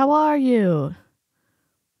Goddess. How are you?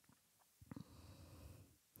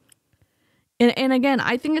 And again,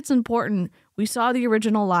 I think it's important. We saw the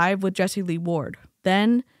original live with Jessie Lee Ward.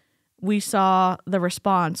 Then we saw the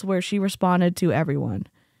response where she responded to everyone.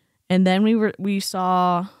 And then we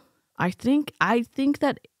saw, I think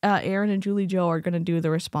that Aaron and Julie Joe are going to do the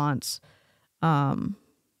response to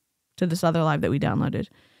this other live that we downloaded.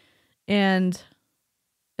 And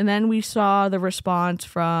then we saw the response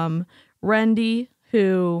from Rendy,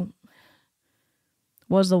 who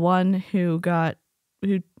was the one who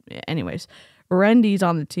anyways, Rendy's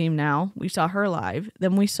on the team now. We saw her live.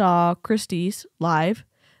 Then we saw Christie's live,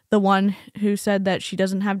 the one who said that she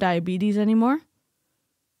doesn't have diabetes anymore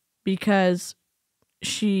because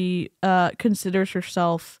she considers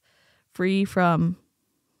herself free from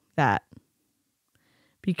that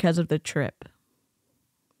because of the trip.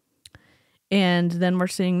 And then we're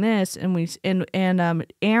seeing this, and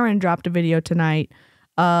Aaron dropped a video tonight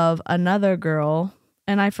of another girl,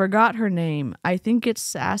 and I forgot her name. I think it's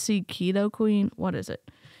Sassy Keto Queen. What is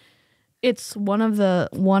it? It's one of the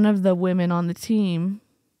women on the team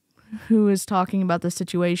who is talking about the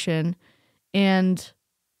situation, and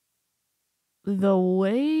the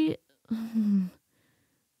way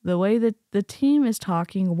The way that the team is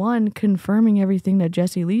talking, one, confirming everything that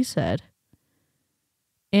Jessie Lee said.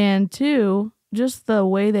 And two, just the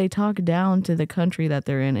way they talk down to the country that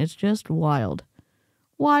they're in. It's just wild.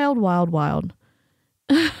 Wild, wild, wild.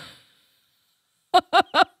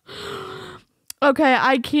 Okay,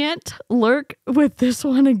 I can't lurk with this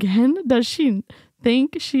one again. Does she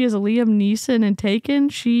think she is Liam Neeson in Taken?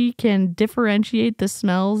 She can differentiate the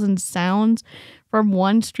smells and sounds from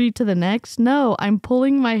one street to the next? No, I'm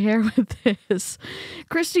pulling my hair with this.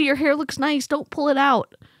 Christy, your hair looks nice. Don't pull it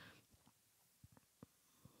out.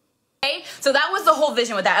 Okay, so that was the whole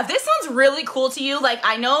vision with that. If this sounds really cool to you, like,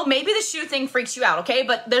 I know maybe the shoe thing freaks you out, okay?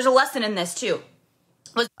 But there's a lesson in this too.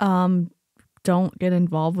 Don't get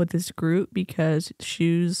involved with this group because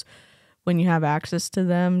shoes, when you have access to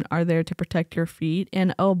them, are there to protect your feet.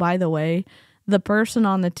 And oh, by the way, the person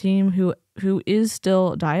on the team who is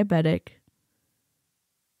still diabetic,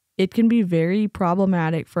 it can be very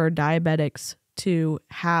problematic for diabetics to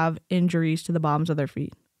have injuries to the bottoms of their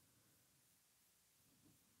feet.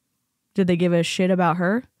 Did they give a shit about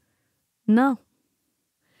her? No.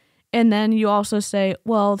 And then you also say,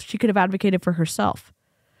 well, she could have advocated for herself.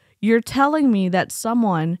 You're telling me that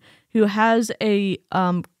someone who has a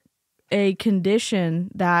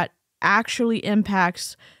condition that actually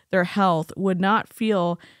impacts their health would not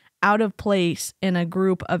feel out of place in a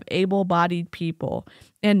group of able-bodied people,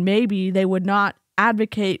 and maybe they would not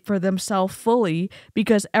advocate for themselves fully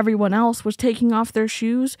because everyone else was taking off their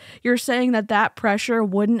shoes. You're saying that that pressure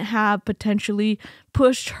wouldn't have potentially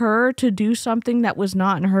pushed her to do something that was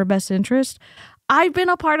not in her best interest? I've been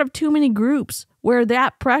a part of too many groups where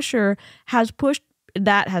that pressure has pushed,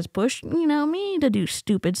 you know, me to do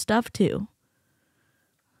stupid stuff too.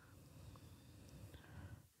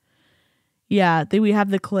 Yeah, we have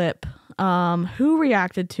the clip. Who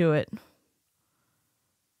reacted to it?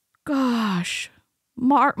 Gosh.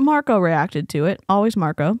 Marco reacted to it. Always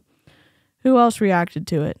Marco. Who else reacted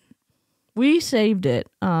to it? We saved it.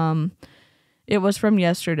 It was from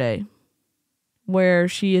yesterday, where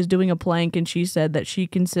she is doing a plank and she said that she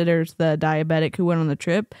considers the diabetic who went on the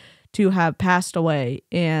trip to have passed away,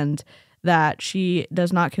 and that she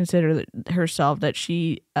does not consider herself that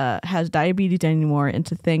she has diabetes anymore, and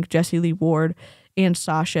to thank Jessie Lee Ward and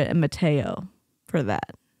Sasha and Mateo for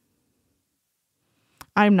that.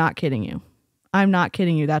 I'm not kidding you. I'm not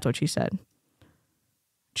kidding you. That's what she said.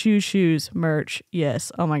 Choose shoes, merch. Yes.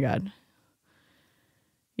 Oh my God.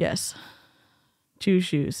 Yes. Choose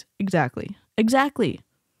shoes. Exactly. Exactly.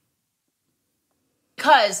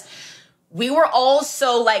 Because we were all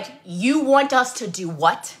so like, you want us to do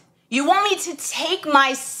what? You want me to take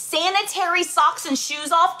my sanitary socks and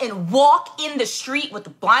shoes off and walk in the street with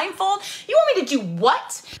a blindfold? You want me to do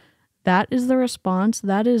what? That is the response.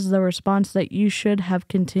 That is the response that you should have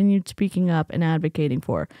continued speaking up and advocating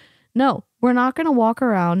for. No, we're not going to walk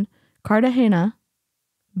around Cartagena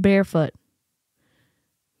barefoot.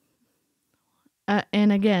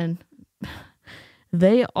 And again,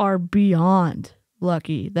 they are beyond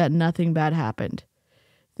lucky that nothing bad happened.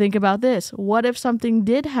 Think about this. What if something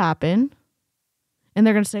did happen and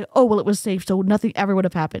they're going to say, oh, well, it was safe, so nothing ever would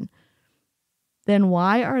have happened? Then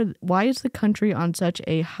why is the country on such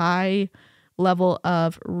a high level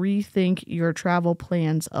of rethink your travel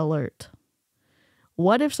plans alert?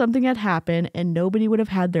 What if something had happened and nobody would have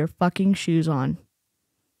had their fucking shoes on?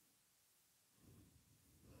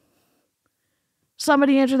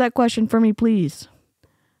 Somebody answer that question for me, please.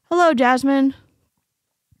 Hello, Jasmine.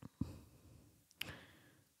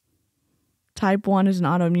 Type 1 is an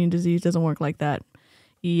autoimmune disease. Doesn't work like that.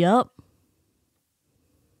 Yup.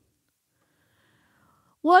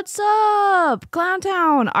 What's up,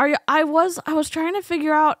 Clowntown? I was trying to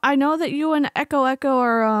figure out. I know that you and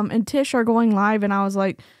𝐔𝐄𝐃 and Tish are going live, and I was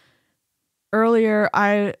like, earlier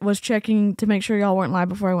I was checking to make sure y'all weren't live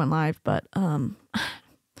before I went live, but I'm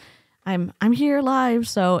here live,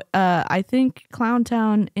 so I think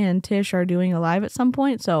Clowntown and Tish are doing a live at some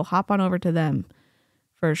point, so hop on over to them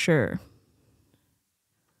for sure.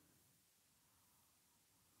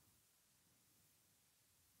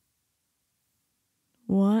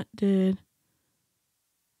 What did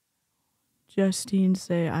Justine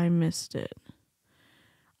say? I missed it.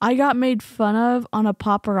 I got made fun of on a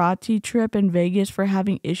paparazzi trip in Vegas for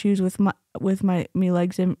having issues with my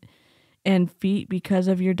legs and feet because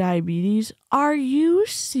of your diabetes. Are you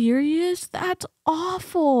serious? That's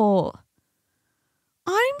awful.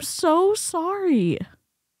 I'm so sorry.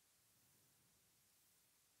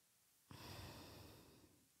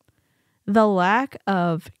 The lack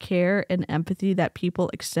of care and empathy that people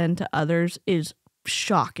extend to others is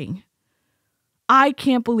shocking. I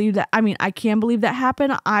can't believe that. I mean, I can't believe that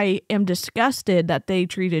happened. I am disgusted that they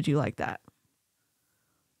treated you like that.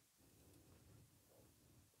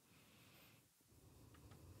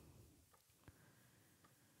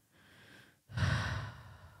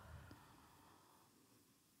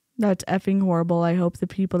 That's effing horrible. I hope the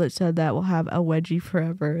people that said that will have a wedgie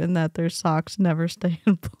forever and that their socks never stay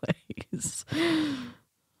in place.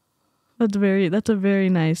 That's a very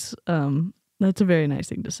nice thing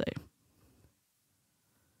to say.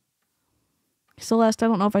 Celeste, I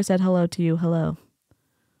don't know if I said hello to you. Hello.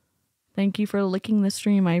 Thank you for licking the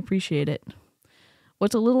stream. I appreciate it.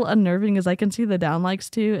 What's a little unnerving is I can see the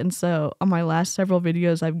downlikes too, and so on my last several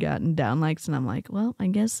videos I've gotten downlikes, and I'm like, well, I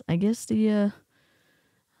guess the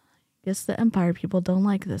Empire people don't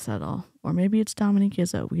like this at all. Or maybe it's Dominique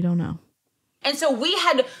Izzo. We don't know. And so we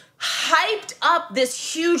had hyped up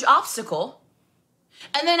this huge obstacle,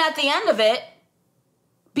 and then at the end of it,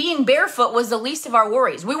 being barefoot was the least of our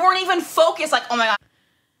worries. We weren't even focused like, oh my God.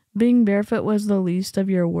 Being barefoot was the least of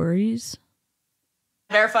your worries?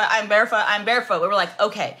 I'm barefoot. We were like,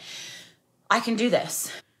 okay, I can do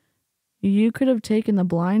this. You could have taken the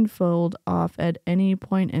blindfold off at any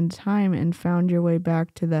point in time and found your way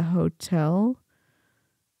back to the hotel,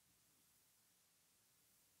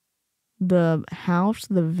 the house,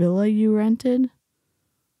 the villa you rented.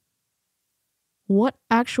 What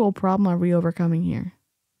actual problem are we overcoming here?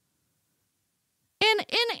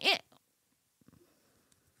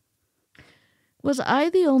 Was I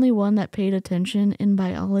the only one that paid attention in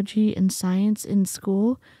biology and science in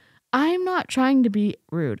school? I'm not trying to be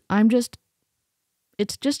rude.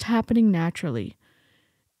 It's just happening naturally.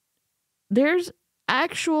 There's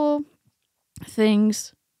actual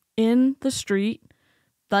things in the street,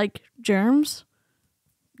 like germs,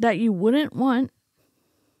 that you wouldn't want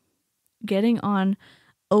getting on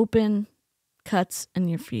open cuts in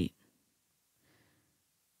your feet.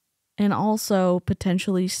 And also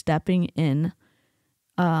potentially stepping in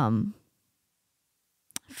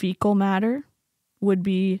fecal matter would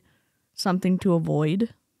be something to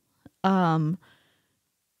avoid.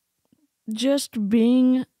 Just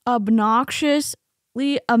being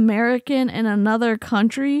obnoxiously American in another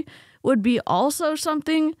country would be also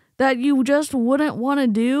something that you just wouldn't want to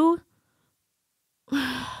do.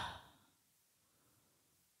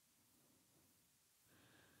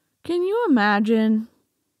 Can you imagine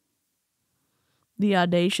the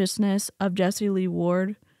audaciousness of Jessie Lee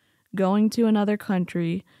Ward going to another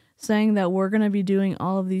country, saying that we're going to be doing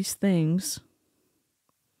all of these things,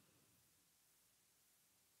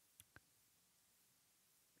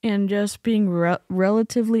 and just being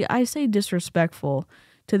relatively, I say, disrespectful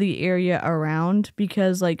to the area around,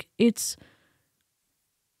 because like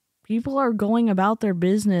people are going about their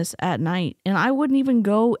business at night, and I wouldn't even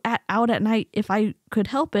go out at night if I could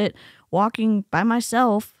help it, walking by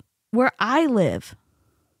myself where I live.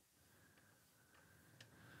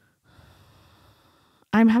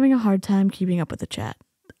 I'm having a hard time keeping up with the chat.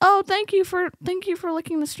 Oh, thank you for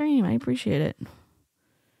licking the stream. I appreciate it.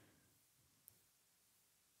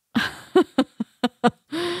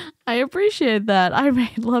 I appreciate that. I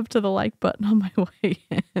made love to the like button on my way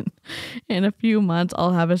in. In a few months,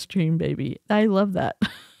 I'll have a stream, baby. I love that.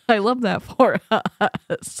 I love that for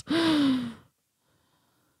us.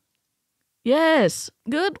 Yes,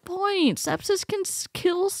 good point. Sepsis can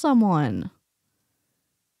kill someone.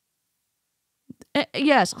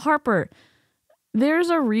 Yes, Harper, there's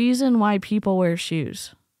a reason why people wear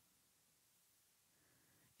shoes.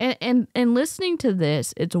 And listening to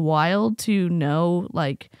this, it's wild to know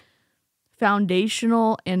like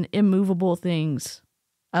foundational and immovable things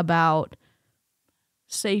about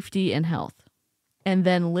safety and health. And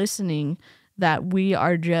then listening that we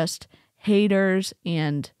are just haters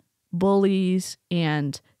and bullies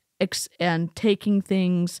and taking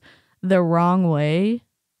things the wrong way.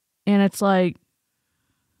 And it's like,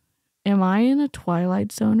 am I in a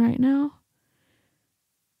twilight zone right now?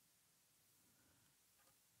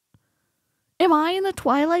 Am I in the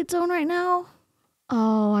twilight zone right now?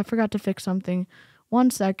 Oh, I forgot to fix something.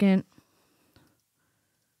 1 second.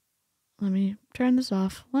 Let me turn this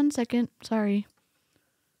off. 1 second. Sorry.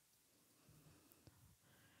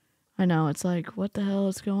 I know, it's like, what the hell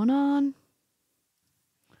is going on?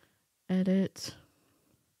 Edit.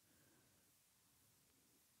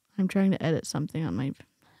 I'm trying to edit something on my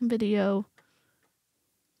video.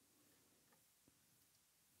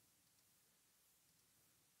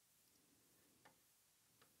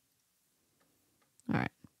 All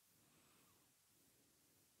right.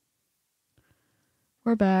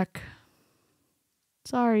 We're back.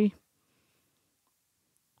 Sorry.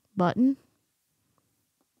 Button.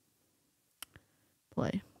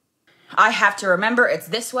 Play. I have to remember it's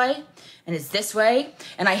this way and it's this way.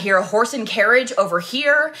 And I hear a horse and carriage over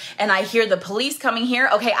here and I hear the police coming here.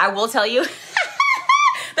 Okay, I will tell you,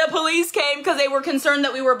 the police came because they were concerned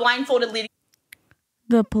that we were blindfolded leading.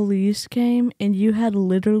 The police came and you had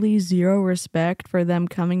literally zero respect for them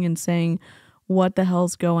coming and saying, what the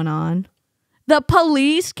hell's going on? The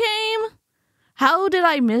police came? How did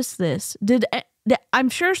I miss this? I'm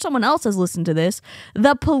sure someone else has listened to this.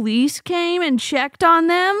 The police came and checked on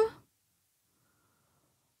them?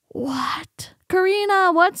 What?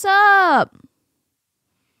 Karina, what's up?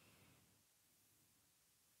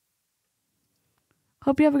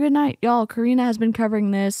 Hope you have a good night. Y'all, Karina has been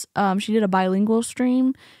covering this. She did a bilingual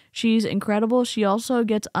stream. She's incredible. She also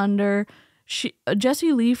gets under...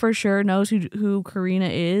 Jessie Lee for sure knows who Karina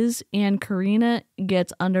is, and Karina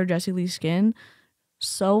gets under Jessie Lee's skin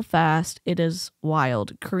so fast. It is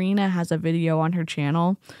wild. Karina has a video on her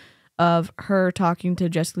channel of her talking to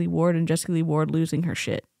Jessie Lee Ward and Jessie Lee Ward losing her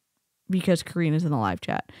shit because Karina's in the live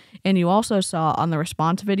chat. And you also saw on the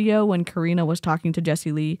response video when Karina was talking to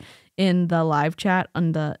Jessie Lee in the live chat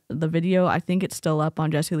on the video, I think it's still up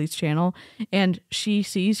on Jessie Lee's channel, and she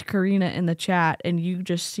sees Karina in the chat and you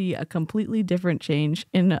just see a completely different change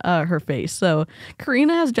in her face. So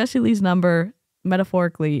Karina has Jessie Lee's number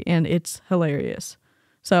metaphorically and it's hilarious.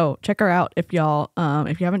 So check her out if y'all,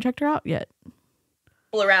 if you haven't checked her out yet.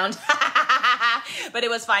 Around, but it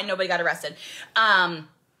was fine. Nobody got arrested.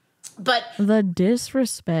 But the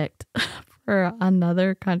disrespect for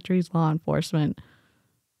another country's law enforcement.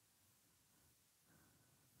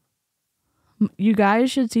 You guys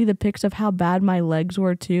should see the pics of how bad my legs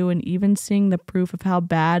were too, and even seeing the proof of how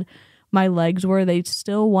bad my legs were, they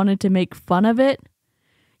still wanted to make fun of it.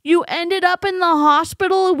 You ended up in the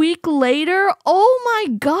hospital a week later? Oh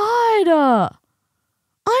my God.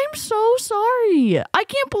 I'm so sorry. I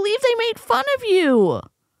can't believe they made fun of you.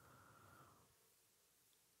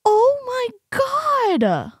 Oh my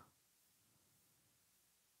God.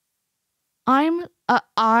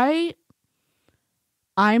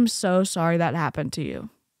 I'm so sorry that happened to you.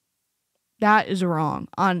 That is wrong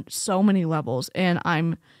on so many levels, and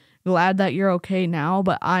I'm glad that you're okay now,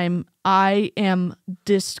 but I am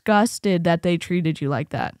disgusted that they treated you like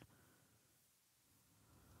that.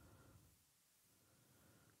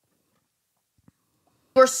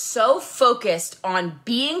 we're so focused on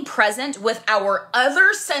being present with our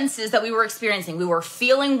other senses that we were experiencing. We were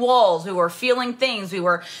feeling walls. We were feeling things. We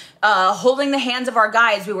were holding the hands of our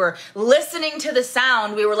guides. We were listening to the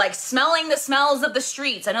sound. We were like smelling the smells of the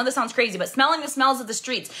streets. I know this sounds crazy, but smelling the smells of the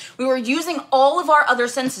streets. We were using all of our other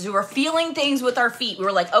senses. We were feeling things with our feet. We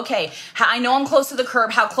were like, okay, I know I'm close to the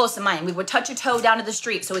curb. How close am I? And we would touch a toe down to the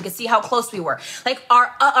street so we could see how close we were. Like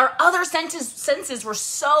our other senses were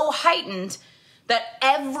so heightened that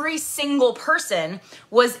every single person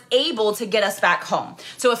was able to get us back home.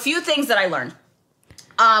 So a few things that I learned.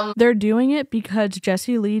 They're doing it because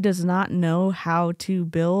Jessie Lee does not know how to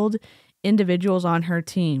build individuals on her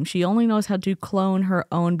team. She only knows how to clone her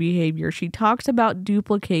own behavior. She talks about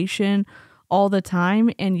duplication all the time,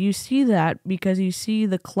 and you see that because you see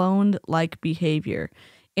the cloned-like behavior.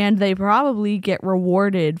 And they probably get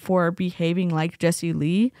rewarded for behaving like Jessie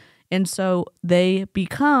Lee. And so they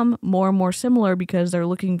become more and more similar because they're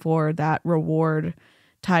looking for that reward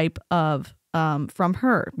type of from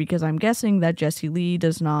her. Because I'm guessing that Jessie Lee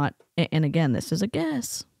does not, and again, this is a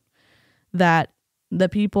guess, that the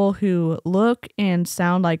people who look and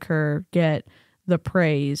sound like her get the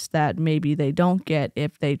praise that maybe they don't get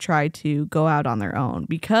if they try to go out on their own.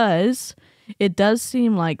 Because it does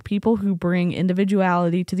seem like people who bring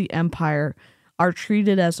individuality to the empire are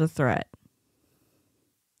treated as a threat.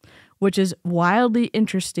 Which is wildly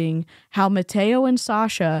interesting how Mateo and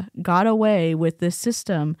Sasha got away with this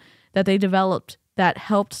system that they developed that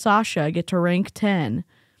helped Sasha get to rank 10.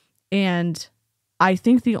 And I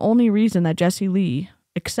think the only reason that Jessie Lee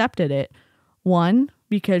accepted it, one,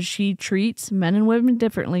 because she treats men and women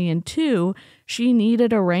differently, and two, she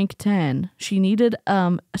needed a rank 10. She needed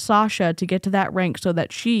Sasha to get to that rank so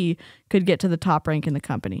that she could get to the top rank in the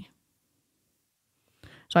company.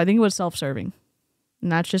 So I think it was self-serving.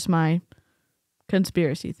 And that's just my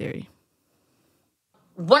conspiracy theory.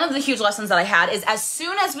 One of the huge lessons that I had is as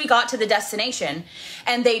soon as we got to the destination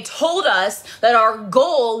and they told us that our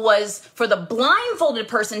goal was for the blindfolded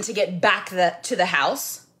person to get back to the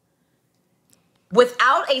house,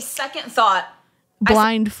 without a second thought.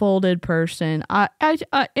 Blindfolded person.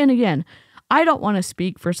 And again, I don't want to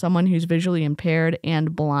speak for someone who's visually impaired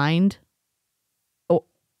and blind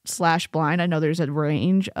 / blind. I know there's a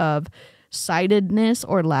range of sightedness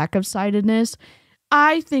or lack of sightedness.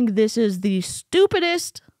 I think this is the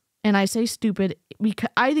stupidest And I say stupid because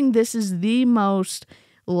I think this is the most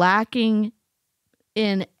lacking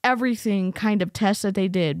in everything kind of test that they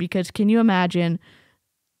did. Because can you imagine,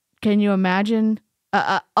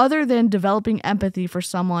 other than developing empathy for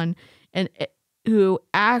someone who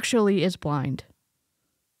actually is blind,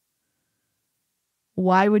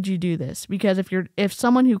 why would you do this? Because if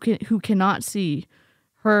someone who cannot see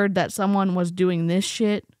heard that someone was doing this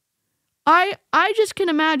shit, I just can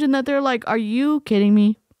imagine that they're like, are you kidding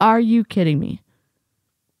me? Are you kidding me?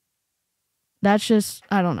 That's just,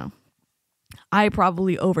 I don't know. I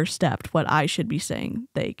probably overstepped what I should be saying.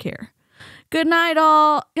 They care. Good night,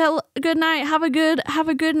 all. Good night. Have a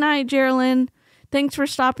good night, Geraldine. Thanks for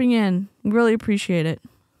stopping in. Really appreciate it.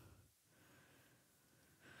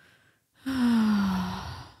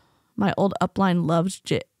 My old upline loves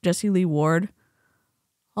Jessie Lee Ward.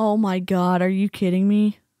 Oh my God, are you kidding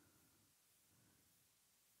me?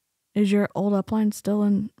 Is your old upline still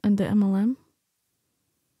in the MLM?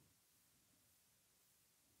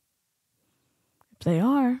 If they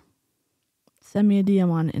are, send me a DM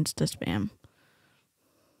on Insta Spam.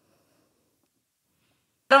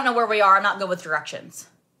 I don't know where we are. I'm not good with directions.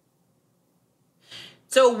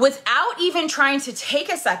 So without even trying to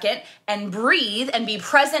take a second and breathe and be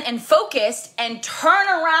present and focused and turn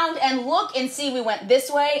around and look and see, we went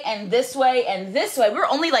this way and this way and this way. We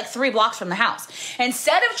were only like 3 blocks from the house.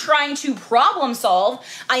 Instead of trying to problem solve,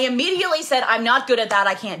 I immediately said, I'm not good at that.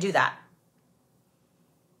 I can't do that.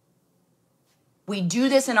 We do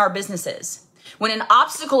this in our businesses. When an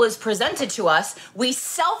obstacle is presented to us, we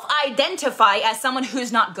self-identify as someone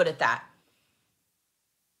who's not good at that.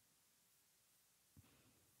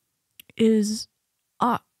 Is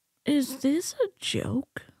this a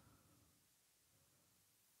joke?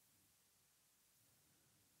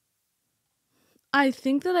 I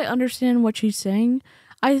think that I understand what she's saying.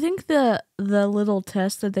 I think the little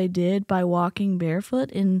test that they did by walking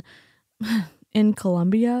barefoot in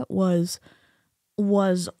Colombia was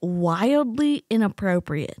wildly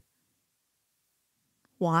inappropriate.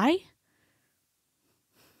 Why?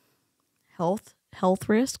 Health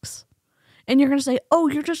risks. And you're going to say, oh,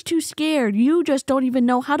 you're just too scared. You just don't even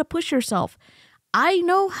know how to push yourself. I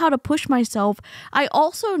know how to push myself. I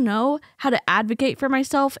also know how to advocate for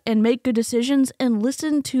myself and make good decisions and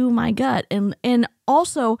listen to my gut and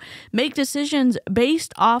also make decisions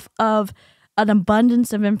based off of an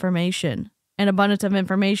abundance of information. An abundance of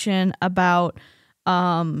information about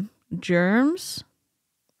germs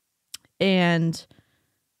and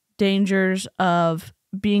dangers of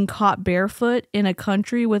being caught barefoot in a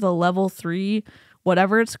country with a level 3,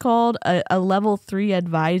 whatever it's called, a level 3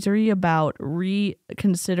 advisory about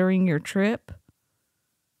reconsidering your trip.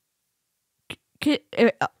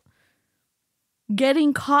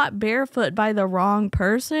 Getting caught barefoot by the wrong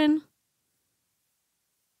person.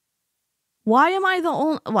 Why am I the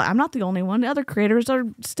only? Well, I'm not the only one. The other creators are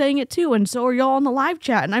saying it too, and so are y'all in the live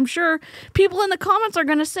chat. And I'm sure people in the comments are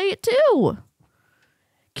going to say it too.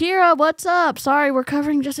 Kira, what's up? Sorry, we're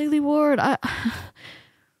covering Jessie Lee Ward.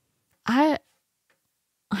 I'm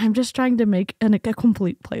just trying to make a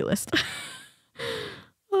complete playlist.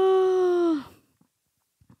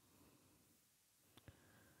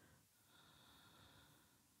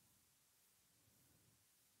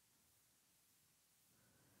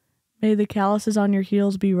 May the calluses on your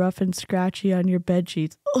heels be rough and scratchy on your bed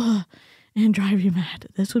sheets. Ugh, and drive you mad.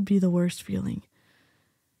 This would be the worst feeling.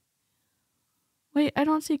 Wait, I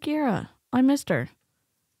don't see Kira. I missed her.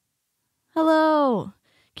 Hello.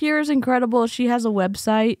 Kira's incredible. She has a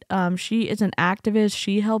website. She is an activist.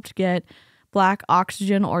 She helped get Black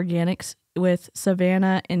Oxygen Organics with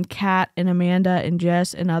Savannah and Kat and Amanda and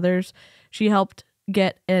Jess and others. She helped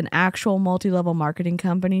get an actual multi-level marketing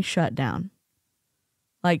company shut down.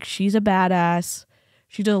 Like, she's a badass.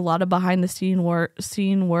 She does a lot of behind the scene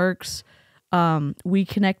works. We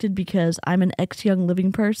connected because I'm an ex-Young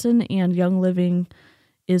Living person and Young Living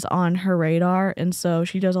is on her radar. And so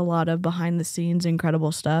she does a lot of behind the scenes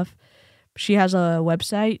incredible stuff. She has a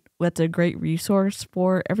website that's a great resource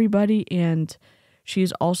for everybody. And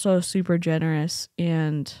she's also super generous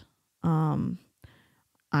and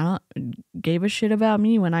gave a shit about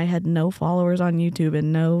me when I had no followers on YouTube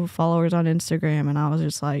and no followers on Instagram. And I was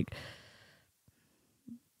just like,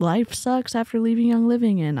 life sucks after leaving Young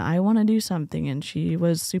Living and I want to do something. And she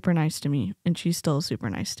was super nice to me and she's still super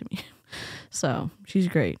nice to me. So she's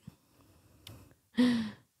great.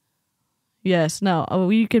 Yes, no,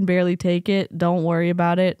 we can barely take it. Don't worry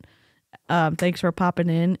about it. Thanks for popping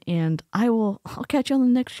in and I'll catch you on the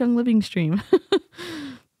next Young Living stream.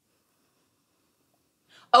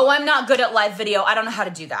 Oh, I'm not good at live video. I don't know how to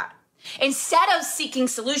do that. Instead of seeking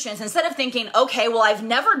solutions, instead of thinking, okay, well, I've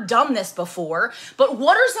never done this before, but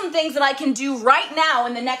what are some things that I can do right now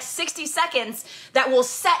in the next 60 seconds that will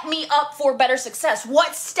set me up for better success?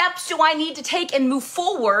 What steps do I need to take and move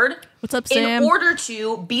forward? What's up, Sam? In order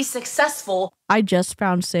to be successful? I just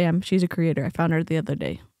found Sam. She's a creator. I found her the other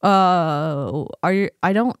day. I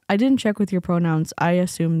didn't check with your pronouns. I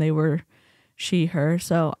assume they were she, her.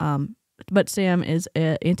 So, but Sam is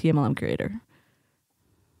an anti-MLM creator.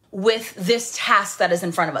 With this task that is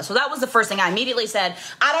in front of us. So that was the first thing I immediately said.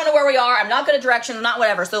 I don't know where we are. I'm not good at directions. I'm not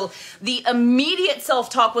whatever. So the immediate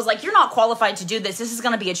self-talk was like, you're not qualified to do this. This is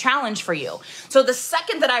going to be a challenge for you. So the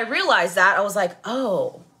second that I realized that, I was like,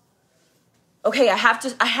 oh, okay, I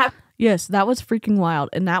have. Yes, that was freaking wild.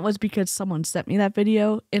 And that was because someone sent me that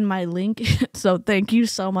video in my link. So thank you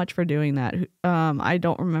so much for doing that. I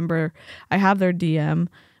don't remember. I have their DM.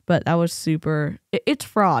 But that was super. It's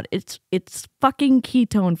fraud. It's fucking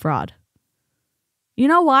ketone fraud. You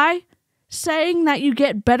know why? Saying that you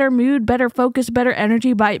get better mood, better focus, better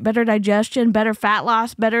energy, better digestion, better fat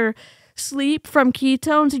loss, better sleep from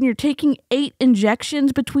ketones, and you're taking 8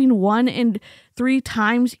 injections between 1 and 3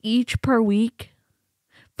 times each per week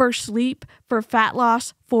for sleep, for fat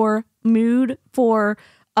loss, for mood, for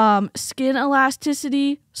skin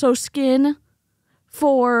elasticity, so skin,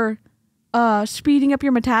 for speeding up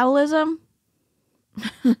your metabolism.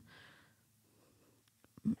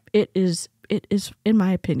 It is, in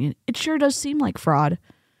my opinion, it sure does seem like fraud.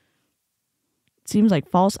 It seems like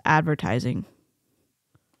false advertising.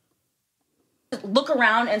 Look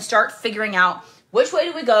around and start figuring out, which way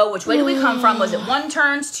do we go? Which way do we come from? Was it 1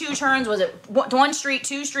 turns, 2 turns? Was it 1 street,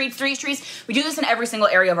 2 streets, 3 streets? We do this in every single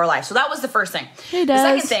area of our life. So that was the first thing. Hey, the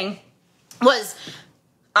second thing was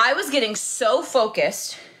I was getting so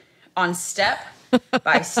focused on step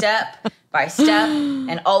by step by step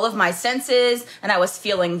and all of my senses, and I was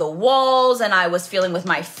feeling the walls, and I was feeling with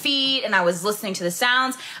my feet, and I was listening to the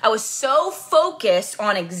sounds. I was so focused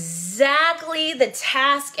on exactly the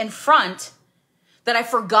task in front that I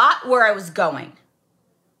forgot where I was going.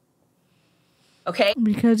 Okay?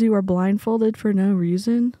 Because you were blindfolded for no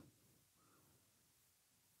reason?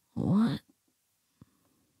 What?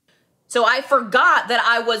 So I forgot that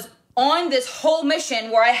I was on this whole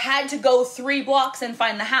mission where I had to go 3 blocks and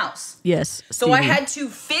find the house. Yes. So I had to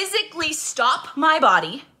physically stop my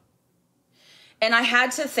body, and I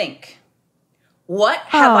had to think, what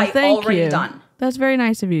have I already done? That's very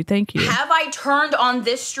nice of you. Thank you. Have I turned on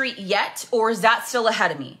this street yet, or is that still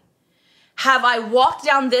ahead of me? Have I walked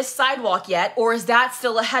down this sidewalk yet, or is that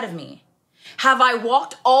still ahead of me? Have I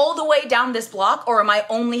walked all the way down this block, or am I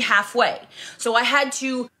only halfway? So I had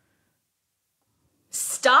to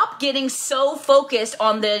stop getting so focused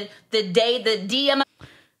on the DM.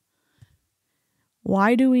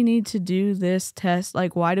 Why do we need to do this test?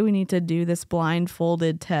 Like, why do we need to do this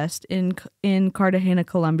blindfolded test in Cartagena,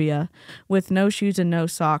 Colombia, with no shoes and no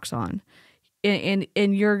socks on? And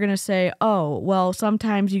you're going to say, oh, well,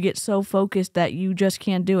 sometimes you get so focused that you just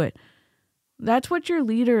can't do it. That's what your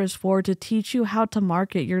leader is for, to teach you how to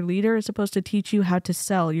market. Your leader is supposed to teach you how to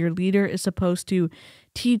sell. Your leader is supposed to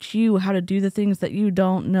teach you how to do the things that you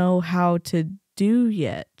don't know how to do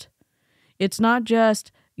yet. It's not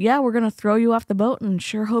just, yeah, we're going to throw you off the boat and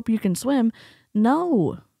sure hope you can swim.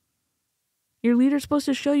 No. Your leader's supposed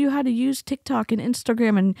to show you how to use TikTok and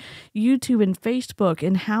Instagram and YouTube and Facebook,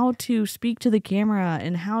 and how to speak to the camera,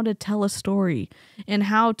 and how to tell a story, and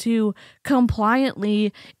how to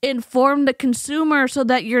compliantly inform the consumer so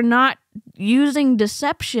that you're not using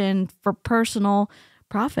deception for personal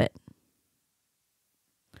profit.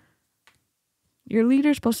 Your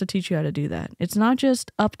leader's supposed to teach you how to do that. It's not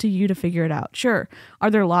just up to you to figure it out. Sure,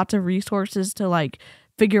 are there lots of resources to like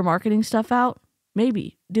figure marketing stuff out?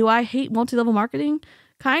 Maybe. Do I hate multi-level marketing?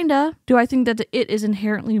 Kinda. Do I think that it is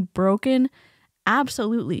inherently broken?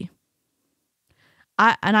 Absolutely.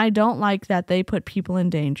 I don't like that they put people in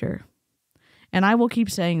danger. And I will keep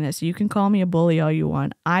saying this. You can call me a bully all you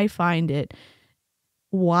want. I find it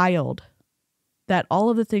wild that all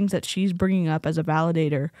of the things that she's bringing up as a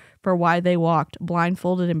validator for why they walked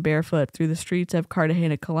blindfolded and barefoot through the streets of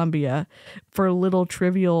Cartagena, Colombia, for little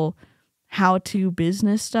trivial how-to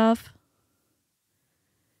business stuff.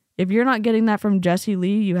 If you're not getting that from Jessie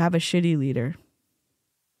Lee, you have a shitty leader.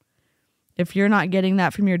 If you're not getting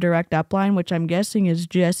that from your direct upline, which I'm guessing is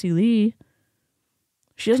Jessie Lee,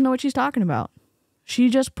 she doesn't know what she's talking about. She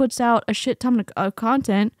just puts out a shit ton of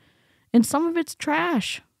content, and some of it's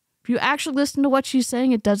trash. If you actually listen to what she's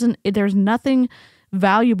saying, there's nothing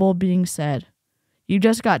valuable being said. You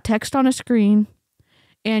just got text on a screen,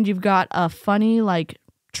 and you've got a funny, like,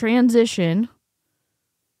 transition,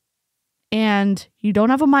 and you don't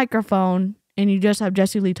have a microphone and you just have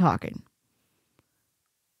Jessie Lee talking.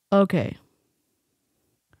 Okay.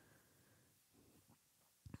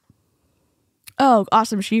 Oh,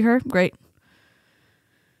 awesome. She, her. Great.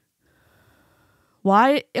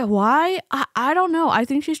 Why? I don't know. I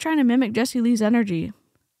think she's trying to mimic Jessie Lee's energy.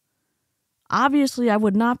 Obviously, I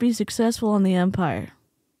would not be successful in the empire.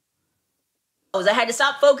 I had to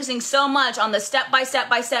stop focusing so much on the step-by-step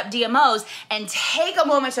DMOs and take a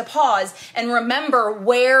moment to pause and remember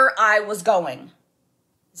where I was going.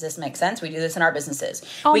 Does this make sense? We do this in our businesses.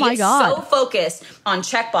 Oh my God. We get so focused on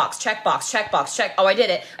checkbox, checkbox, checkbox, check. Oh, I did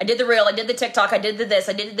it. I did the reel. I did the TikTok. I did the this.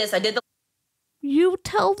 I did this. I did the... You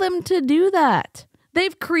tell them to do that.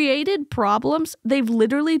 They've created problems. They've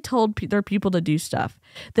literally told their people to do stuff.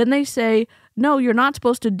 Then they say, no, you're not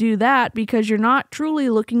supposed to do that because you're not truly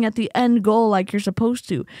looking at the end goal like you're supposed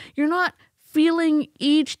to. You're not feeling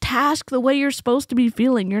each task the way you're supposed to be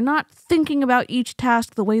feeling. You're not thinking about each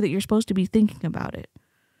task the way that you're supposed to be thinking about it.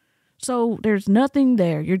 So there's nothing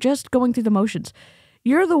there. You're just going through the motions.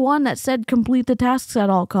 You're the one that said complete the tasks at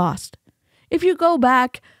all cost. If you go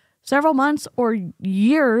back several months or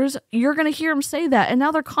years, you're going to hear them say that. And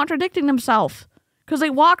now they're contradicting themselves because they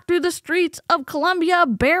walked through the streets of Colombia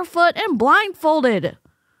barefoot and blindfolded.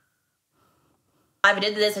 I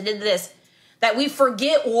did this. I did this. That we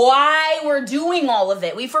forget why we're doing all of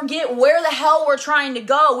it. We forget where the hell we're trying to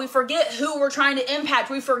go. We forget who we're trying to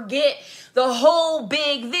impact. We forget the whole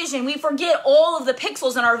big vision. We forget all of the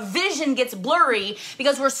pixels and our vision gets blurry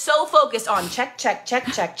because we're so focused on check, check, check,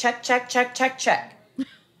 check, check, check, check, check, check. Is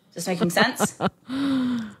this making sense?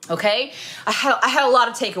 Okay. I had a lot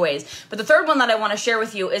of takeaways, but the third one that I want to share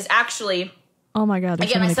with you is actually, oh my God.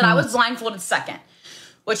 Again, I said I was blindfolded second,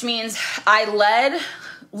 which means I led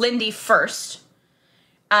Lindy first.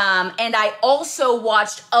 And I also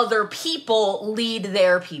watched other people lead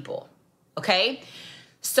their people. Okay.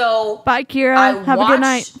 So bye, Kira. Have a good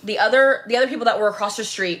night. The other people that were across the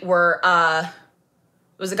street were,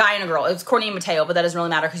 it was a guy and a girl. It was Courtney and Mateo, but that doesn't really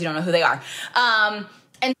matter because you don't know who they are.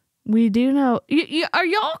 And we do know. Are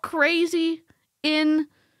y'all crazy in,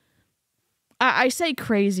 I say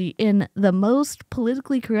crazy in the most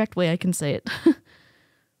politically correct way I can say it.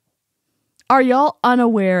 Are y'all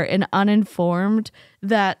unaware and uninformed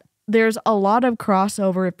that there's a lot of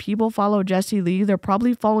crossover? If people follow Jessie Lee, they're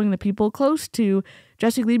probably following the people close to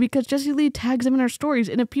Jessie Lee because Jessie Lee tags them in her stories.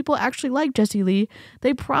 And if people actually like Jessie Lee,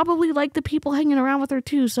 they probably like the people hanging around with her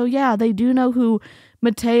too. So yeah, they do know who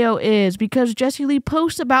Mateo is because Jessie Lee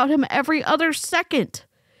posts about him every other second.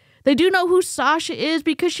 They do know who Sasha is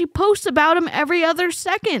because she posts about him every other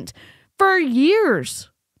second for years.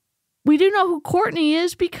 We do know who Courtney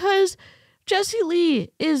is because Jessie Lee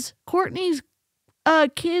is Courtney's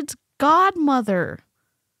kid's godmother.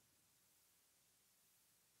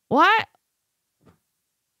 What?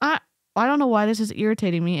 I don't know why this is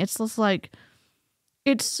irritating me. It's just like,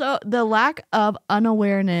 it's so, the lack of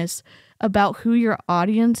unawareness about who your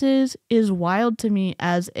audience is wild to me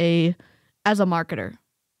as a marketer.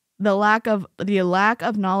 The lack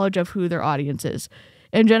of knowledge of who their audience is.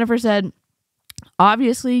 And Jennifer said,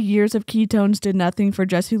 obviously, years of ketones did nothing for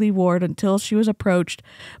Jessie Lee Ward until she was approached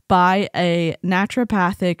by a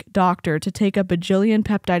naturopathic doctor to take a bajillion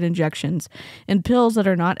peptide injections and pills that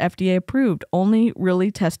are not FDA approved, only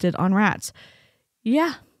really tested on rats.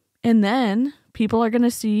 Yeah. And then people are going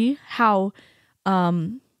to see how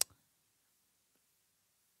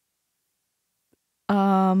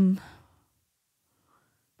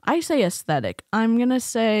I say aesthetic. I'm going to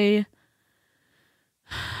say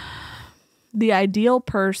the ideal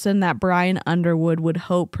person that Brian Underwood would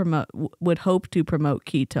hope to promote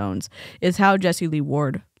ketones is how Jessie Lee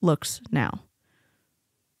Ward looks now.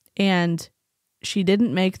 And she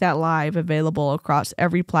didn't make that live available across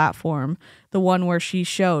every platform. The one where she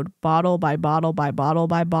showed bottle by bottle by bottle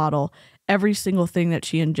by bottle every single thing that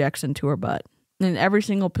she injects into her butt and every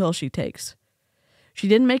single pill she takes. She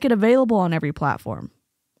didn't make it available on every platform.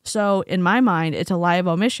 So in my mind, it's a lie of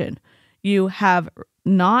omission. You have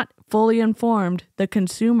not fully informed the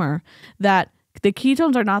consumer that the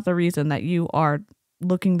ketones are not the reason that you are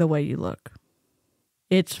looking the way you look.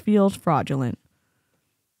 It feels fraudulent.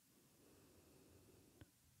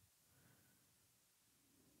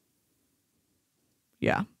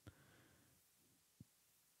 Yeah.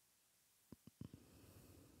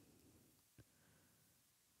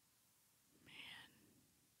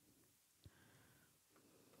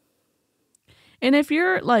 And if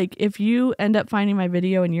you end up finding my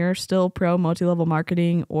video and you're still pro multi-level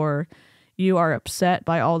marketing, or you are upset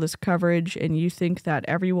by all this coverage and you think that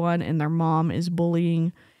everyone and their mom is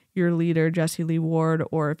bullying your leader, Jessie Lee Ward,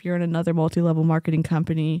 or if you're in another multi-level marketing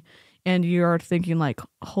company and you're thinking like,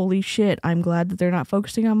 holy shit, I'm glad that they're not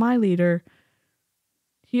focusing on my leader.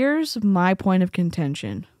 Here's my point of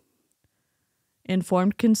contention.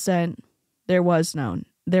 Informed consent, there was none.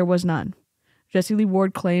 Jessie Lee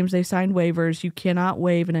Ward claims they signed waivers. You cannot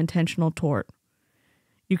waive an intentional tort.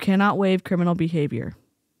 You cannot waive criminal behavior.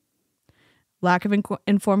 Lack of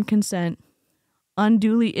informed consent,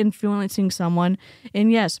 unduly influencing someone,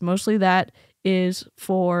 and yes, mostly that is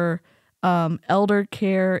for elder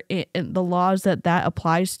care, and the laws that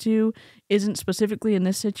applies to isn't specifically in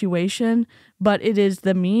this situation, but it is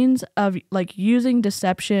the means of like using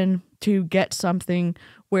deception to get something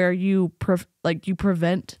where you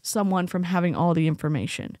prevent someone from having all the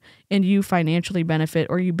information and you financially benefit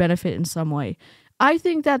or you benefit in some way. I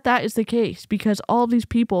think that is the case because all of these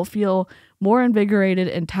people feel more invigorated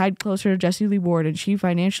and tied closer to Jessie Lee Ward, and she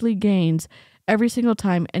financially gains every single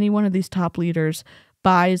time any one of these top leaders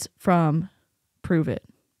buys from Pruvit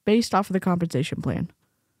based off of the compensation plan.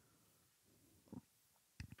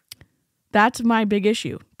 That's my big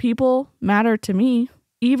issue. People matter to me,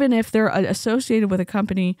 even if they're associated with a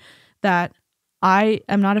company that I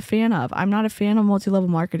am not a fan of. I'm not a fan of multi-level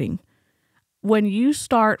marketing. When you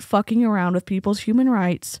start fucking around with people's human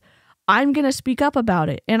rights, I'm going to speak up about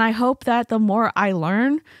it. And I hope that the more I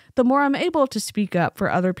learn, the more I'm able to speak up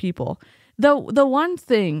for other people. The one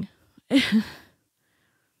thing,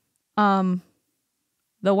 the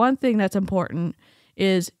one thing that's important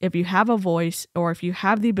is if you have a voice or if you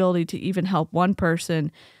have the ability to even help one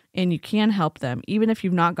person and you can help them, even if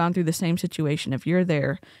you've not gone through the same situation, if you're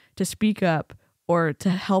there to speak up or to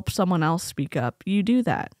help someone else speak up, you do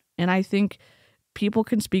that. And I think people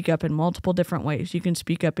can speak up in multiple different ways. You can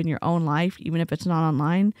speak up in your own life, even if it's not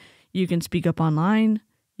online. You can speak up online.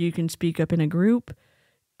 You can speak up in a group.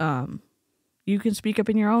 You can speak up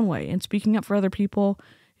in your own way. And speaking up for other people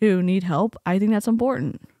who need help, I think that's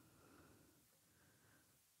important.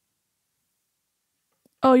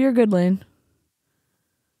 Oh, you're good, Lynn.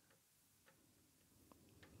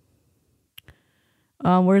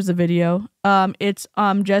 Where's the video? It's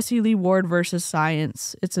Jessie Lee Ward versus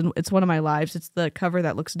Science. It's one of my lives. It's the cover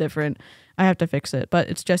that looks different. I have to fix it, but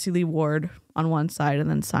it's Jessie Lee Ward on one side and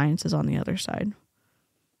then Science is on the other side.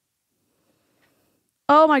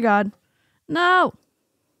 Oh my God. No.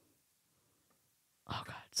 Oh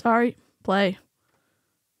God. Sorry. Play.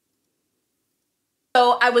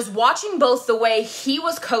 So I was watching both the way he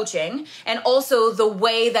was coaching and also the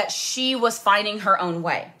way that she was finding her own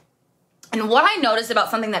way. And what I noticed about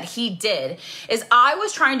something that he did is I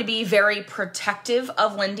was trying to be very protective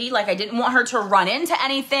of Lindy. Like I didn't want her to run into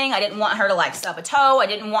anything. I didn't want her to like stub a toe. I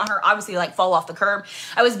didn't want her obviously like fall off the curb.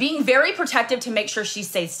 I was being very protective to make sure she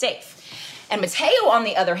stays safe. And Mateo, on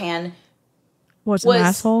the other hand, was an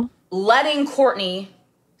asshole. Letting Courtney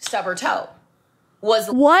stub her toe.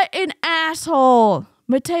 What an asshole.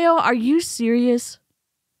 Mateo, are you serious?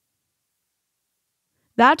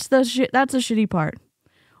 That's the shitty part.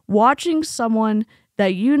 Watching someone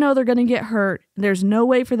that you know they're going to get hurt, there's no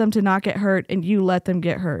way for them to not get hurt, and you let them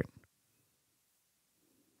get hurt.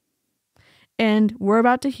 And we're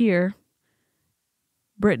about to hear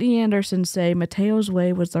Brittany Anderson say Mateo's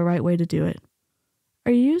way was the right way to do it.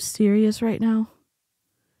 Are you serious right now?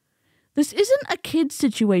 This isn't a kid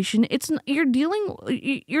situation.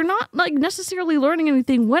 You're not like necessarily learning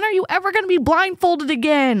anything. When are you ever going to be blindfolded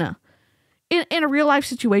again? In a real life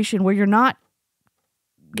situation where you're not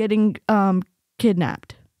getting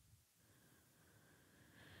kidnapped.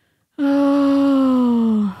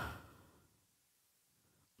 Oh.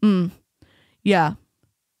 Yeah.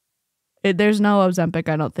 There's no Ozempic,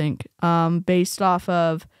 I don't think. Based off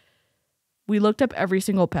of, we looked up every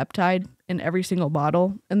single peptide in every single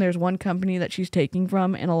bottle, and there's one company that she's taking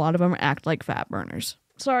from, and a lot of them act like fat burners.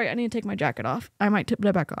 Sorry, I need to take my jacket off. I might tip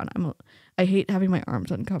that back on. I hate having my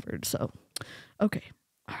arms uncovered, so. Okay.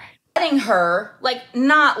 All right. Letting her, like,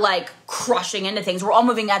 not like crushing into things. We're all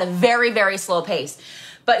moving at a very, very slow pace.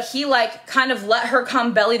 But he like kind of let her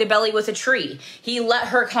come belly to belly with a tree. He let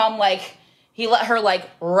her come like, he let her like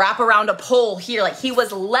wrap around a pole here. Like he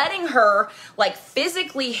was letting her like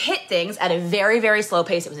physically hit things at a very, very slow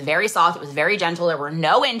pace. It was very soft. It was very gentle. There were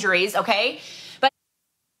no injuries. Okay. But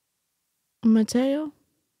Mateo,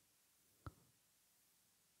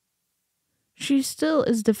 she still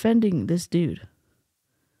is defending this dude.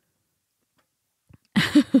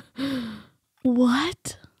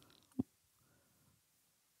 What?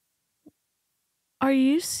 Are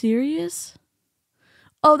you serious?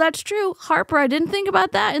 Oh, that's true. Harper, I didn't think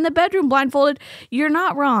about that. In the bedroom blindfolded. You're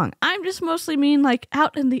not wrong. I'm just mostly mean like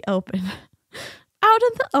out in the open. Out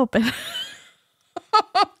in the open.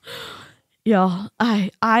 Yo,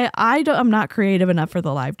 I'm not creative enough for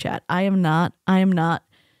the live chat. I am not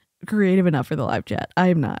creative enough for the live chat. I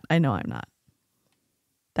am not. I know I'm not.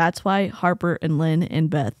 That's why Harper and Lynn and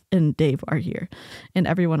Beth and Dave are here and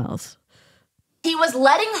everyone else. He was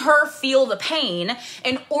letting her feel the pain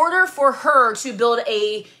in order for her to build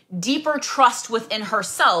a deeper trust within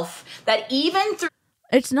herself that even through...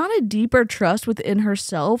 It's not a deeper trust within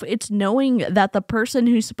herself. It's knowing that the person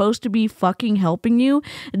who's supposed to be fucking helping you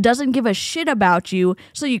doesn't give a shit about you,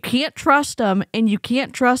 so you can't trust them, and you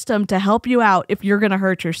can't trust them to help you out if you're going to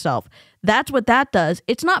hurt yourself. That's what that does.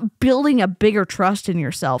 It's not building a bigger trust in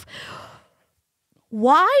yourself.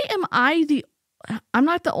 Why am I'm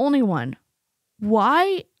not the only one.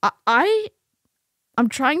 Why? I'm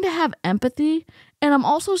trying to have empathy, and I'm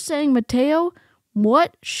also saying, Mateo,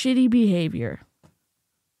 what shitty behavior.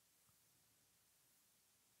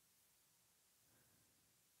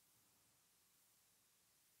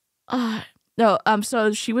 No,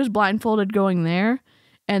 so she was blindfolded going there,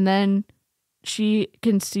 and then she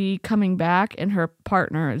can see coming back, and her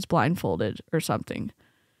partner is blindfolded or something.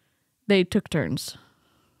 They took turns.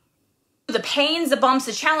 The pains, the bumps,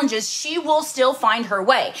 the challenges, she will still find her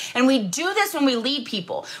way. And we do this when we lead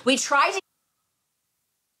people. We try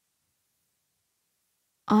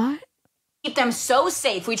to keep them so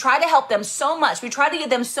safe. We try to help them so much. We try to give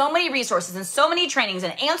them so many resources and so many trainings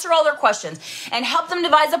and answer all their questions and help them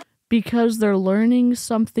devise a... Because they're learning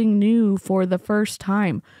something new for the first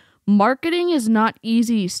time. Marketing is not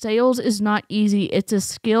easy. Sales is not easy. It's a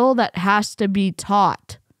skill that has to be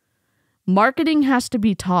taught. Marketing has to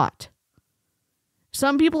be taught.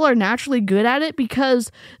 Some people are naturally good at it because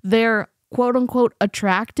they're quote unquote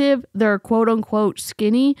attractive. They're quote unquote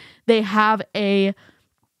skinny. They have a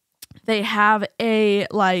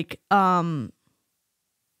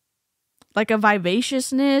like a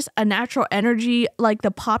vivaciousness, a natural energy, like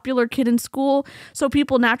the popular kid in school. So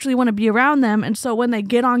people naturally want to be around them. And so when they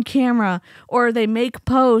get on camera or they make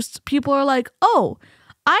posts, people are like, oh,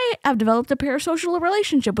 I have developed a parasocial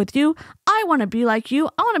relationship with you. I want to be like you.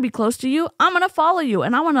 I want to be close to you. I'm going to follow you.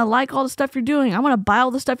 And I want to like all the stuff you're doing. I want to buy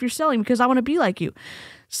all the stuff you're selling because I want to be like you.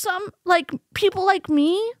 Some, like, people like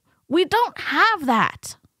me, we don't have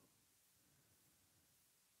that.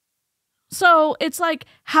 So it's like,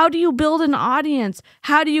 how do you build an audience?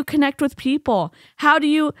 How do you connect with people? How do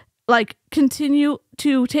you like continue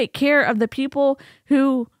to take care of the people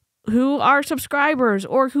who are subscribers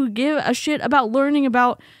or who give a shit about learning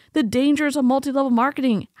about the dangers of multi-level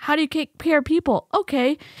marketing? How do you take care of people?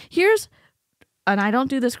 Okay, and I don't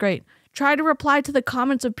do this great. Try to reply to the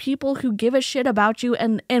comments of people who give a shit about you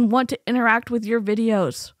and want to interact with your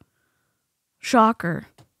videos. Shocker.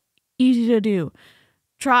 Easy to do.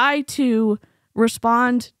 Try to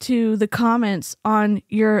respond to the comments on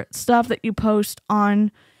your stuff that you post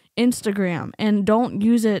on Instagram, and don't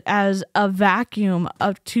use it as a vacuum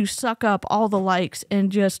to suck up all the likes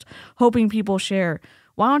and just hoping people share.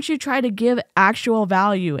 Why don't you try to give actual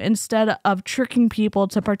value instead of tricking people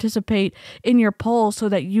to participate in your poll so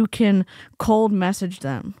that you can cold message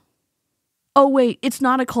them? Oh wait, it's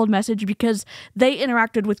not a cold message because they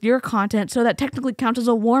interacted with your content, so that technically counts as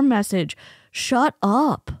a warm message. Shut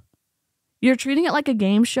up. You're treating it like a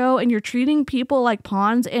game show and you're treating people like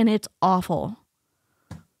pawns, and it's awful.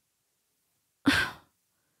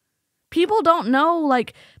 People don't know,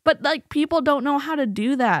 people don't know how to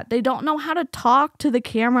do that. They don't know how to talk to the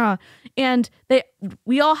camera, and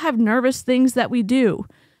we all have nervous things that we do.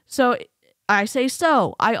 So I say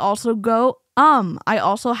so. I also go, I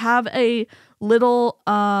also have a little,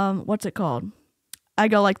 what's it called? I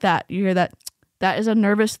go like that. You hear that? That is a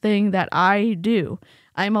nervous thing that I do.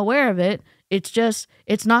 I'm aware of it. It's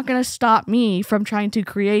not going to stop me from trying to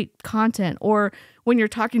create content. Or when you're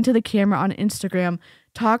talking to the camera on Instagram,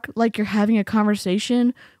 talk like you're having a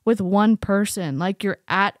conversation with one person, like you're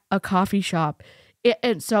at a coffee shop.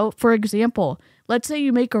 And so, for example, let's say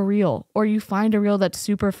you make a reel, or you find a reel that's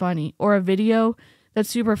super funny, or a video that's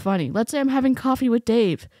super funny. Let's say I'm having coffee with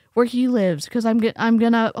Dave where he lives, because I'm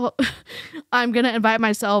gonna invite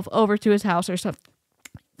myself over to his house or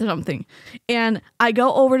something. And I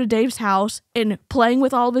go over to Dave's house and playing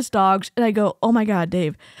with all of his dogs, and I go, oh my God,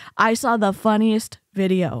 Dave, I saw the funniest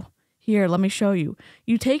video. Here, let me show you.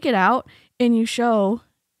 You take it out and you show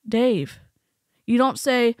Dave. You don't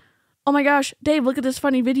say, oh my gosh, Dave, look at this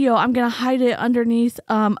funny video. I'm going to hide it underneath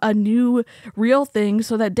a new real thing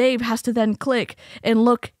so that Dave has to then click and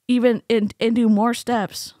look even and do more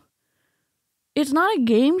steps. It's not a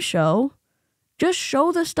game show. Just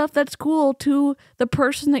show the stuff that's cool to the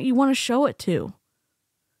person that you want to show it to.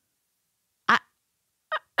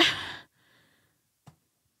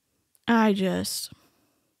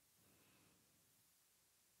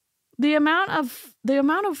 The amount of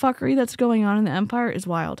fuckery that's going on in the Empire is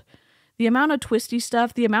wild. The amount of twisty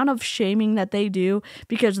stuff, the amount of shaming that they do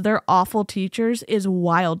because they're awful teachers is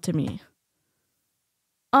wild to me.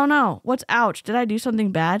 Oh no, what's ouch? Did I do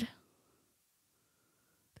something bad?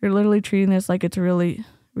 They're literally treating this like it's really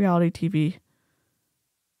reality TV.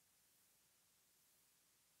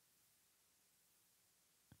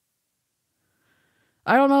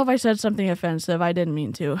 I don't know if I said something offensive. I didn't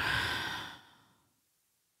mean to.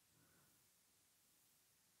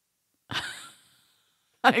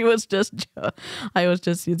 I was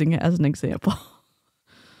just using it as an example.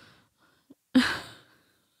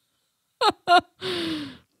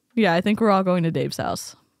 Yeah, I think we're all going to Dave's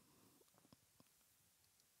house.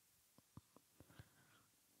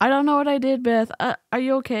 I don't know what I did, Beth. Are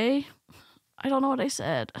you okay? I don't know what I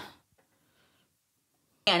said.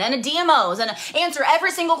 And a DMOs and answer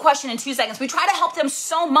every single question in 2 seconds. We try to help them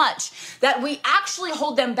so much that we actually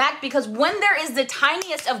hold them back, because when there is the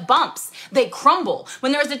tiniest of bumps, they crumble.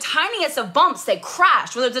 When there's the tiniest of bumps, they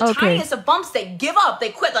crash. When there's the tiniest of bumps, they give up. They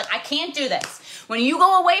quit. Like, I can't do this. When you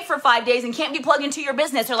go away for 5 days and can't be plugged into your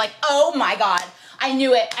business, they're like, oh my God, I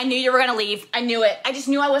knew it. I knew you were going to leave. I knew it. I just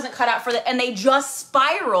knew I wasn't cut out for that. And they just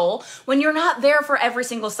spiral when you're not there for every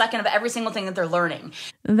single second of every single thing that they're learning.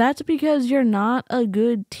 That's because you're not a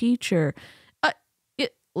good teacher.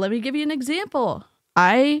 Let me give you an example.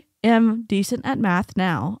 I am decent at math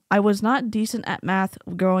now. I was not decent at math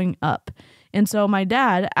growing up. And so my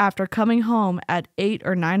dad, after coming home at 8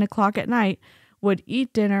 or 9 o'clock at night, would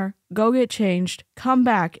eat dinner, go get changed, come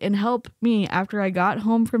back and help me after I got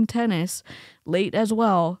home from tennis late as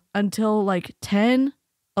well until like 10,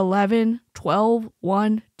 11, 12,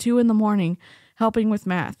 1, 2 in the morning helping with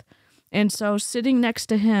math. And so sitting next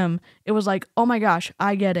to him, it was like, oh my gosh,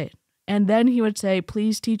 I get it. And then he would say,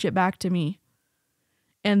 please teach it back to me.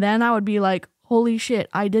 And then I would be like, holy shit,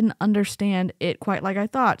 I didn't understand it quite like I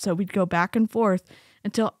thought. So we'd go back and forth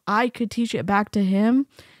until I could teach it back to him.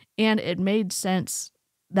 And it made sense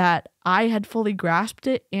that I had fully grasped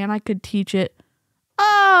it and I could teach it.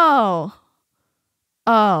 Oh.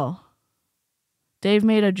 Dave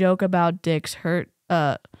made a joke about dicks hurt.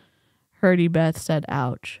 Hurty Beth said,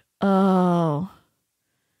 ouch. Oh.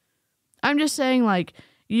 I'm just saying, like,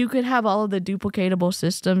 you could have all of the duplicatable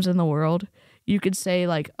systems in the world. You could say,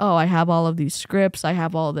 like, oh, I have all of these scripts. I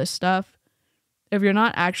have all this stuff. If you're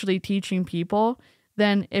not actually teaching people,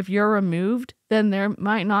 then if you're removed, then they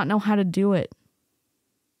might not know how to do it.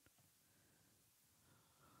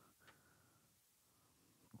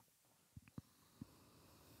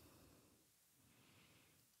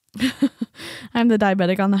 I'm the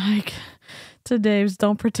diabetic on the hike. To Dave's,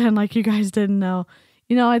 don't pretend like you guys didn't know.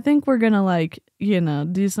 You know, I think we're gonna, like, you know,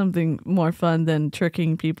 do something more fun than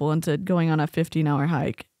tricking people into going on a 15-hour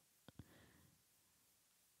hike.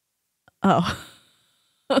 Oh.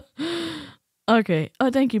 Okay. Oh,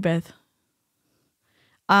 thank you, Beth.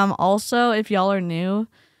 Also, if y'all are new,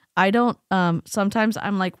 I don't, sometimes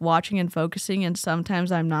I'm like watching and focusing and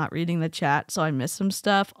sometimes I'm not reading the chat, so I miss some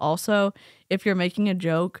stuff. Also, if you're making a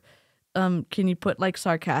joke, can you put like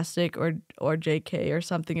sarcastic or JK or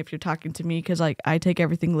something if you're talking to me? Because like I take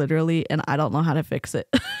everything literally and I don't know how to fix it.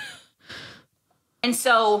 And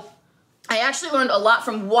so I actually learned a lot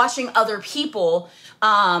from watching other people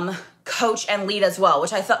coach and lead as well,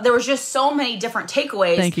 which I thought there was just so many different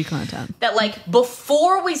takeaways. Thank you, content. That like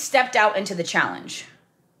before we stepped out into the challenge,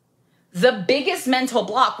 the biggest mental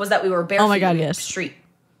block was that we were barefoot in the street.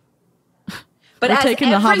 But we're as taking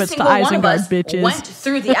the every hobbits single to one of Isengard, us bitches. went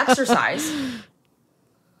through the exercise,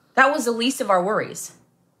 that was the least of our worries.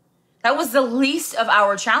 That was the least of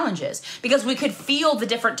our challenges because we could feel the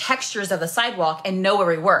different textures of the sidewalk and know where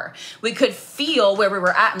we were. We could feel where we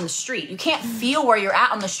were at in the street. You can't feel where you're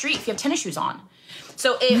at on the street if you have tennis shoes on.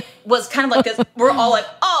 So it was kind of like this. We're all like,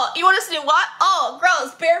 oh, you want us to do what? Oh,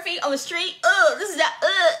 gross, bare feet on the street. Oh, this is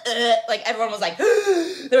that. Like everyone was like,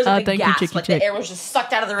 there was a big gasp. Like the air was just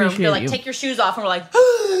sucked out of the room. They're like, take your shoes off. And we're like,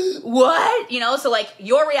 what? You know, so like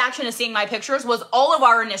your reaction to seeing my pictures was all of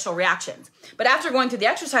our initial reactions. But after going through the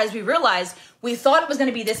exercise, we realized we thought it was going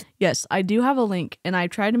to be this. Yes, I do have a link and I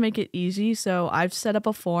tried to make it easy. So I've set up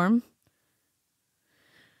a form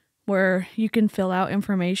where you can fill out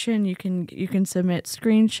information. You can submit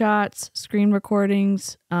screenshots, screen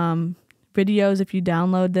recordings, videos if you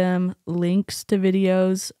download them, links to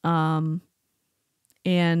videos,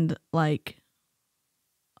 and like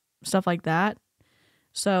stuff like that.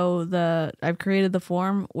 So I've created the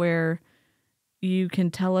form where you can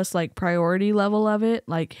tell us like priority level of it,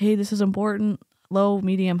 like, hey, this is important, low,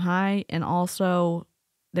 medium, high, and also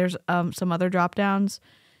there's some other drop downs.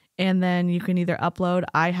 And then you can either upload.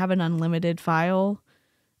 I have an unlimited file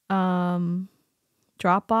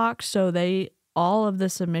Dropbox. So all of the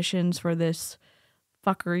submissions for this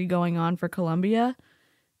fuckery going on for Colombia,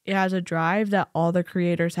 it has a drive that all the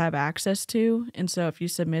creators have access to. And so if you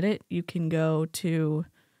submit it, you can go to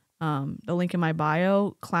the link in my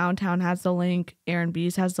bio. Clowntown has the link. Aaron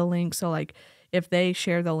B's has the link. So like if they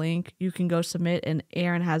share the link, you can go submit, and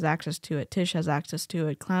Aaron has access to it. Tish has access to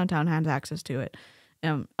it. Clowntown has access to it.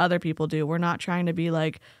 Other people do. We're not trying to be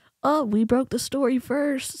like, oh, we broke the story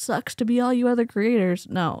first. Sucks to be all you other creators.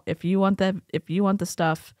 No, if you want the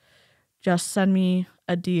stuff, just send me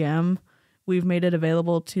a DM. We've made it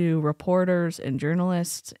available to reporters and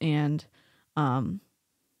journalists, and I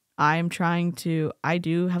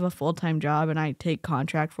do have a full-time job, and I take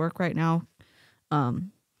contract work right now.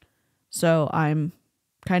 So I'm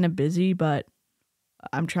kind of busy, but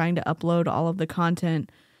I'm trying to upload all of the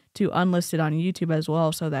content to unlisted on YouTube as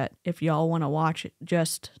well, so that if y'all want to watch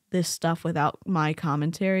just this stuff without my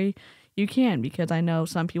commentary, you can, because I know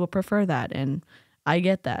some people prefer that, and I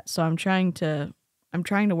get that. So I'm trying to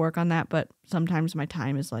work on that, but sometimes my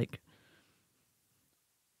time is like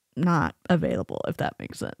not available, if that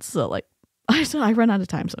makes sense. So like I run out of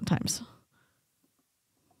time sometimes.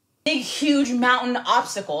 Big, huge mountain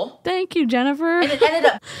obstacle. Thank you, Jennifer. And it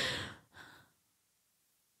ended up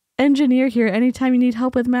engineer here. Anytime you need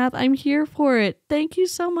help with math, I'm here for it. Thank you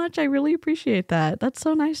so much. I really appreciate that. That's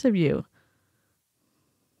so nice of you.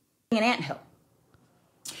 An anthill.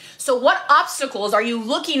 So what obstacles are you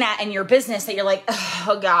looking at in your business that you're like,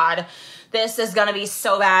 oh God, this is going to be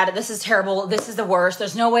so bad. This is terrible. This is the worst.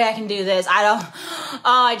 There's no way I can do this.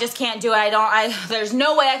 I just can't do it. There's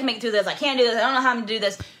no way I can make it through this. I can't do this. I don't know how to do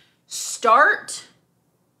this. Start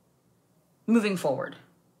moving forward.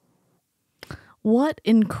 What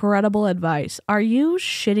incredible advice. Are you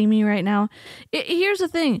shitting me right now? Here's the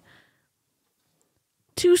thing.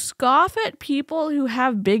 To scoff at people who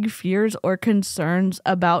have big fears or concerns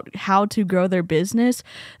about how to grow their business,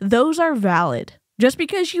 those are valid. Just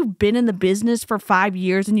because you've been in the business for 5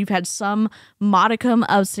 years and you've had some modicum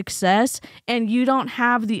of success and you don't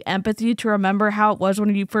have the empathy to remember how it was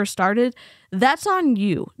when you first started, that's on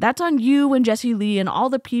you. That's on you and Jessie Lee and all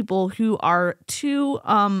the people who are too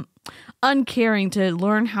uncaring to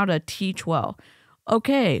learn how to teach well.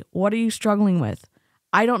 Okay, what are you struggling with?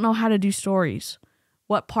 I don't know how to do stories.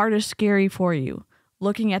 What part is scary for you?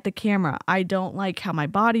 Looking at the camera. I don't like how my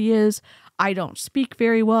body is. I don't speak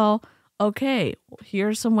very well. Okay,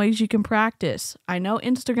 here's some ways you can practice. I know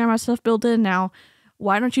Instagram has stuff built in now.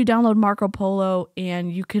 Why don't you download Marco Polo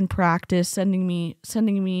and you can practice sending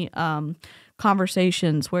me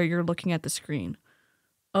conversations where you're looking at the screen.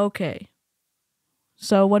 Okay.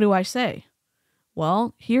 So what do I say?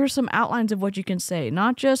 Well, here's some outlines of what you can say.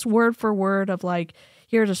 Not just word for word of like,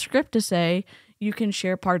 here's a script to say. You can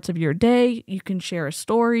share parts of your day. You can share a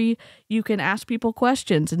story. You can ask people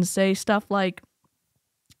questions and say stuff like,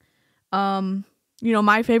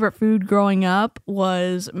 my favorite food growing up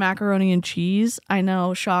was macaroni and cheese. I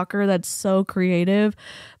know, shocker, that's so creative.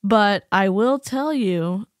 But I will tell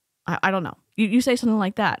you, I don't know. You say something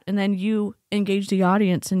like that, and then you engage the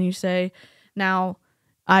audience and you say, now,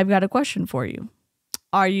 I've got a question for you.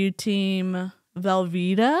 Are you team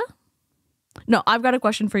Velveeta? No, I've got a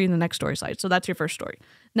question for you in the next story slide. So that's your first story.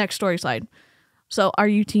 Next story slide. So are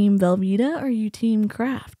you team Velveeta or are you team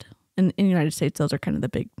Kraft? In the United States, those are kind of the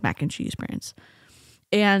big mac and cheese brands.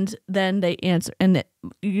 And then they answer, and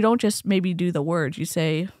you don't just maybe do the words. You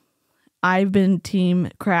say, I've been team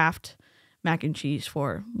Kraft mac and cheese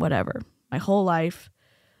for whatever, my whole life.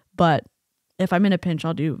 But if I'm in a pinch,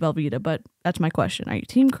 I'll do Velveeta. But that's my question. Are you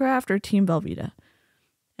team Kraft or team Velveeta?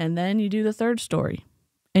 And then you do the third story.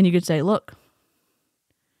 And you could say, look,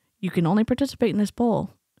 you can only participate in this poll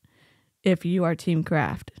if you are team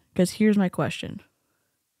Kraft. Because here's my question.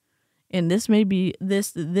 And this may be,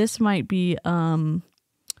 this might be, I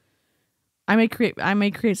may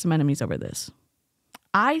create some enemies over this.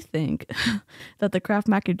 I think that the Kraft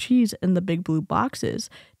mac and cheese in the big blue boxes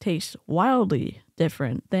taste wildly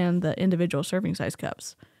different than the individual serving size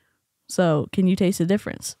cups. So can you taste the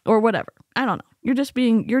difference or whatever? I don't know. You're just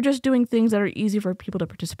doing things that are easy for people to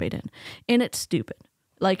participate in. And it's stupid.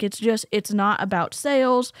 Like it's not about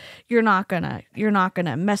sales. You're not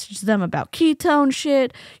gonna message them about ketone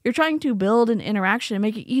shit. You're trying to build an interaction and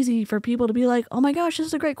make it easy for people to be like, oh my gosh, this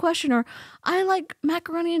is a great question, or I like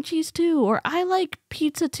macaroni and cheese too, or I like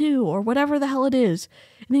pizza too, or whatever the hell it is.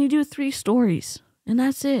 And then you do 3 stories, and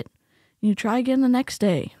that's it. You try again the next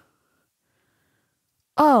day.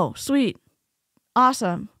 Oh, sweet.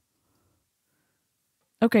 Awesome.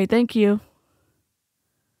 Okay, thank you.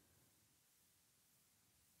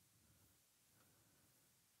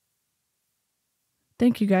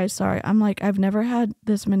 Thank you guys. Sorry. I'm like, I've never had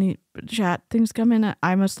this many chat things come in.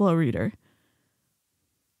 I'm a slow reader.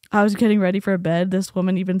 I was getting ready for bed. This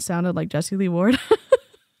woman even sounded like Jessie Lee Ward. I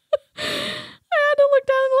had to look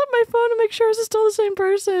down and look at my phone to make sure it's still the same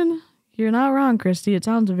person. You're not wrong, Christy. It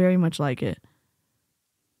sounds very much like it.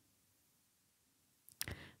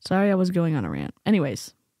 Sorry, I was going on a rant.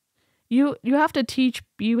 Anyways, you have to teach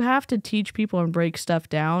people and break stuff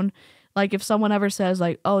down. Like if someone ever says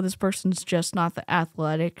like, oh, this person's just not the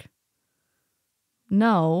athletic.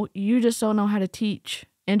 No, you just don't know how to teach.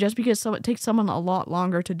 And just because it takes someone a lot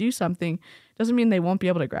longer to do something doesn't mean they won't be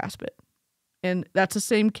able to grasp it. And that's the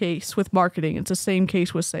same case with marketing. It's the same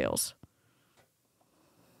case with sales.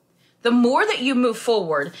 The more that you move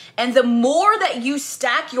forward and the more that you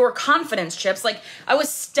stack your confidence chips, like I was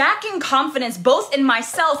stacking confidence both in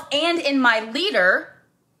myself and in my leader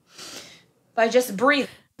by just breathing.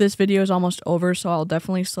 This video is almost over, so I'll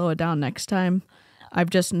definitely slow it down next time. I've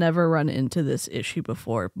just never run into this issue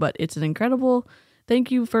before, but it's an incredible... Thank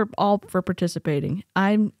you for all for participating.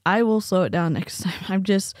 I will slow it down next time. I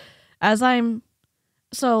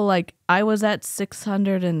was at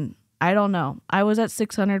 600 and I don't know. I was at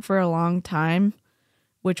 600 for a long time,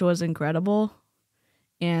 which was incredible.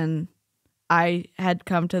 And I had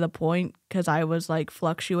come to the point because I was like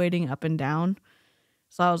fluctuating up and down.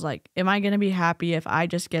 So I was like, am I going to be happy if I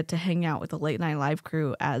just get to hang out with the late night live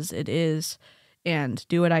crew as it is and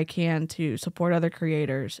do what I can to support other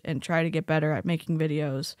creators and try to get better at making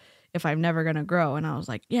videos if I'm never going to grow? And I was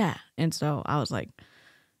like, yeah. And so I was like,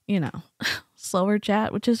 slower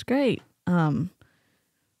chat, which is great.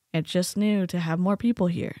 It's just new to have more people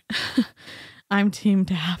here. I'm team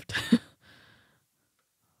Daft.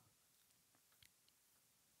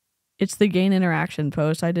 It's the gain interaction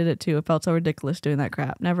post. I did it too. It felt so ridiculous doing that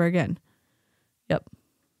crap. Never again. Yep.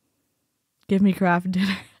 Give me craft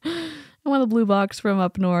dinner. I want a blue box from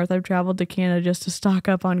up north. I've traveled to Canada just to stock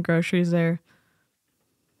up on groceries there.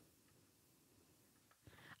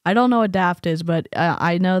 I don't know what Daft is, but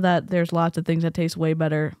I know that there's lots of things that taste way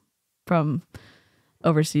better from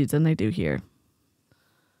overseas than they do here.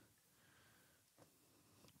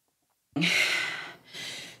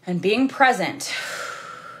 And being present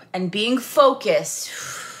and being focused.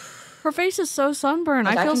 Her face is so sunburned.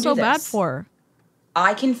 I feel so bad for her.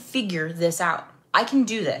 I can figure this out. I can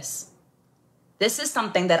do this. This is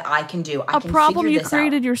something that I can do. I can problem figure you this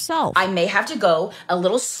created out. yourself. I may have to go a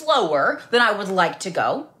little slower than I would like to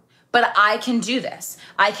go, but I can do this.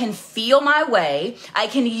 I can feel my way. I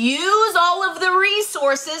can use all of the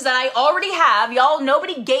resources that I already have. Y'all,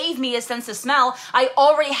 nobody gave me a sense of smell. I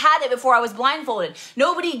already had it before I was blindfolded.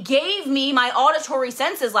 Nobody gave me my auditory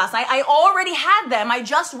senses last night. I already had them. I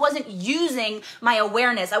just wasn't using my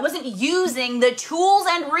awareness. I wasn't using the tools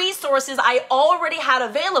and resources I already had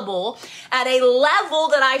available at a level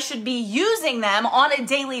that I should be using them on a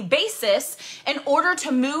daily basis in order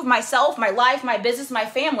to move myself, my life, my business, my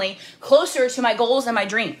family closer to my goals and my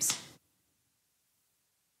dreams.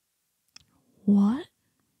 What?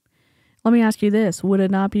 Let me ask you this. Would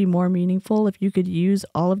it not be more meaningful if you could use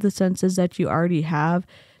all of the senses that you already have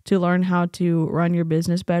to learn how to run your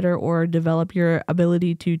business better or develop your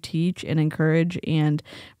ability to teach and encourage and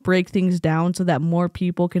break things down so that more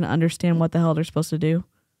people can understand what the hell they're supposed to do?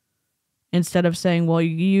 Instead of saying, well,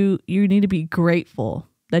 you need to be grateful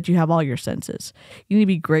that you have all your senses. You need to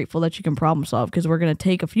be grateful that you can problem solve because we're going to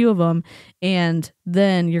take a few of them and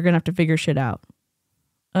then you're going to have to figure shit out.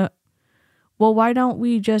 Well, why don't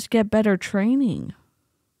we just get better training?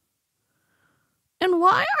 And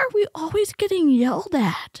why are we always getting yelled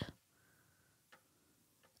at?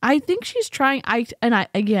 I think she's trying. I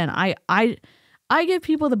give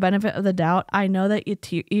people the benefit of the doubt. I know that it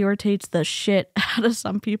irritates the shit out of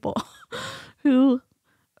some people who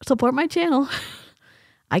support my channel.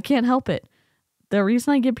 I can't help it. The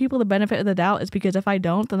reason I give people the benefit of the doubt is because if I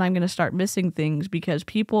don't, then I'm going to start missing things because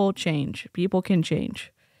people change. People can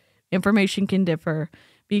change. Information can differ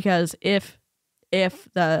because if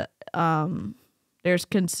the there's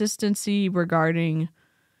consistency regarding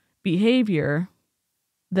behavior,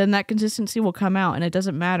 then that consistency will come out, and it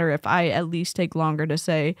doesn't matter if I at least take longer to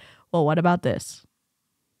say, well, what about this?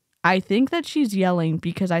 I think that she's yelling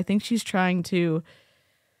because I think she's trying to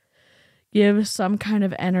give some kind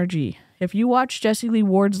of energy. If you watch Jessie Lee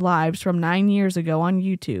Ward's lives from 9 years ago on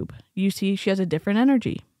YouTube, you see she has a different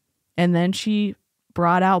energy. And then she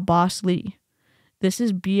brought out Boss Lee. This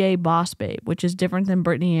is BABOSSBABE, which is different than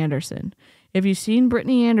Brittany Anderson. If you've seen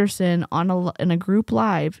Brittany Anderson in a group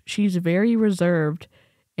live, she's very reserved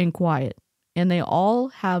and quiet. And they all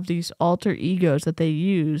have these alter egos that they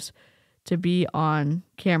use to be on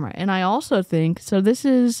camera. And I also think, so this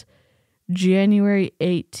is January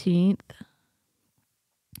 18th.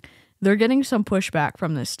 They're getting some pushback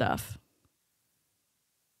from this stuff.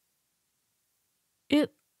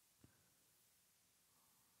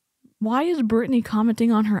 Why is Brittany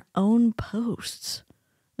commenting on her own posts?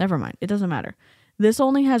 Never mind. It doesn't matter. This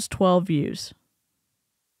only has 12 views,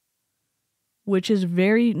 which is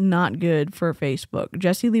very not good for Facebook.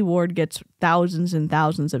 Jessie Lee Ward gets thousands and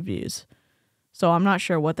thousands of views. So I'm not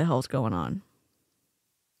sure what the hell's going on.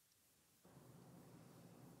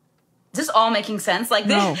 Is this all making sense? Like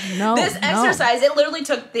this exercise, it literally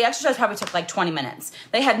took, the exercise probably took like 20 minutes.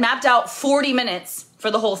 They had mapped out 40 minutes for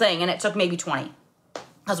the whole thing, and it took maybe 20.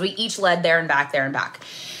 Because we each led there and back, there and back.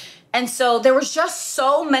 And so there was just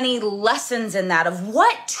so many lessons in that of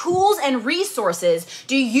what tools and resources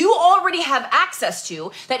do you already have access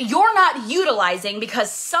to that you're not utilizing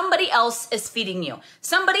because somebody else is feeding you.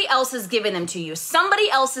 Somebody else is giving them to you. Somebody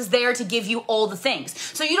else is there to give you all the things.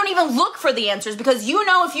 So you don't even look for the answers because you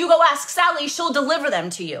know if you go ask Sally, she'll deliver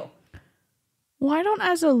them to you. Why don't,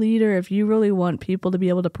 as a leader, if you really want people to be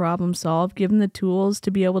able to problem solve, give them the tools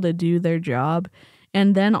to be able to do their job,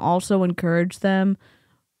 and then also encourage them,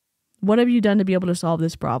 what have you done to be able to solve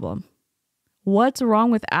this problem? What's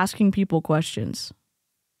wrong with asking people questions?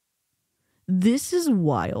 This is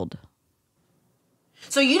wild.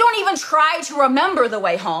 So you don't even try to remember the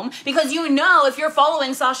way home because you know if you're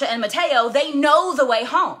following Sasha and Mateo, they know the way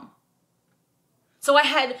home. So I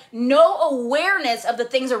had no awareness of the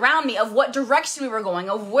things around me, of what direction we were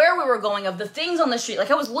going, of where we were going, of the things on the street.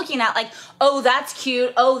 Like I was looking at like, oh, that's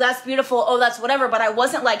cute. Oh, that's beautiful. Oh, that's whatever. But I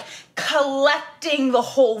wasn't like collecting the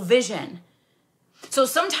whole vision. So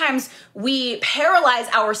sometimes we paralyze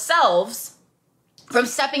ourselves from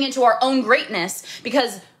stepping into our own greatness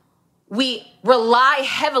because we rely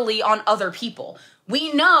heavily on other people.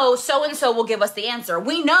 We know so-and-so will give us the answer.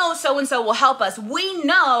 We know so-and-so will help us. We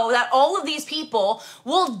know that all of these people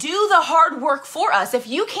will do the hard work for us. If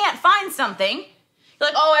you can't find something, you're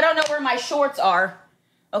like, oh, I don't know where my shorts are.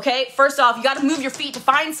 Okay, first off, you got to move your feet to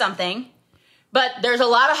find something. But there's a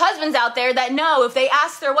lot of husbands out there that know if they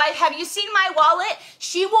ask their wife, have you seen my wallet?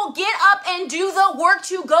 She will get up and do the work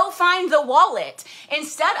to go find the wallet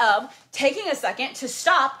instead of taking a second to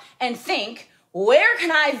stop and think, where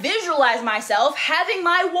can I visualize myself having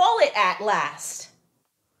my wallet at last?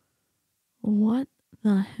 What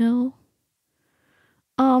the hell?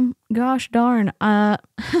 Gosh darn.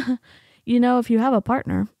 You know, if you have a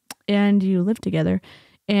partner and you live together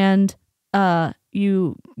and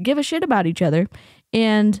you give a shit about each other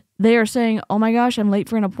and they are saying, oh my gosh, I'm late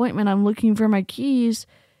for an appointment, I'm looking for my keys,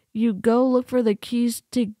 you go look for the keys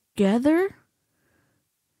together?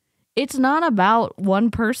 It's not about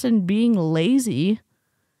one person being lazy.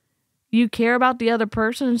 You care about the other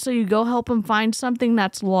person, so you go help them find something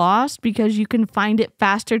that's lost because you can find it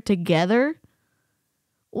faster together.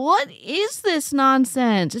 What is this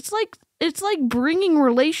nonsense? It's like bringing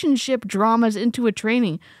relationship dramas into a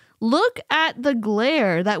training. Look at the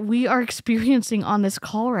glare that we are experiencing on this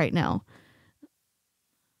call right now.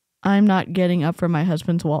 I'm not getting up from my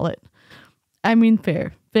husband's wallet. I mean,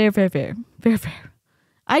 fair.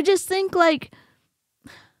 I just think, like,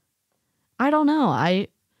 I don't know.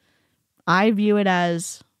 I view it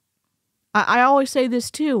as, I always say this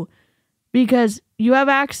too, because you have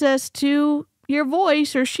access to your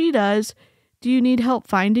voice, or she does. Do you need help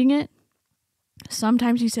finding it?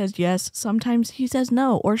 Sometimes he says yes. Sometimes he says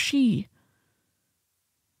no, or she.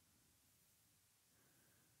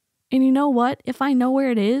 And you know what? If I know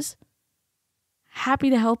where it is, happy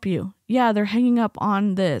to help you. Yeah, they're hanging up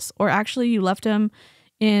on this. Or actually you left him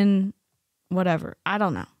in whatever. I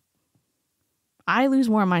don't know. I lose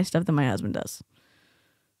more of my stuff than my husband does.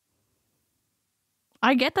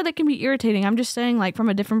 I get that it can be irritating. I'm just saying, like, from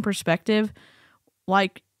a different perspective,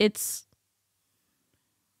 like, it's,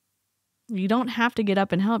 you don't have to get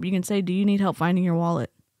up and help. You can say, do you need help finding your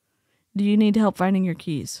wallet? Do you need help finding your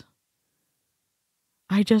keys?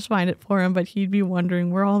 I just find it for him, but he'd be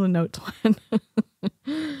wondering where all the notes went.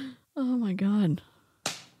 Oh my God.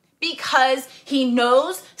 Because he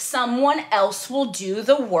knows someone else will do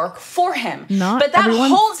the work for him. But that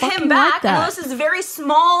holds him back. I know this is a very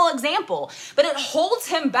small example, but it holds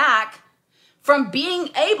him back from being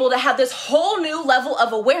able to have this whole new level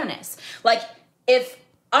of awareness. Like, if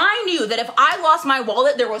I knew that if I lost my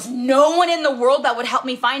wallet, there was no one in the world that would help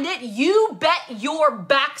me find it, you bet your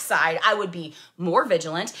backside I would be more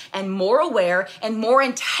vigilant and more aware and more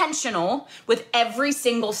intentional with every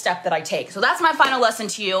single step that I take. So that's my final lesson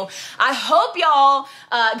to you. I hope y'all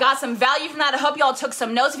got some value from that. I hope y'all took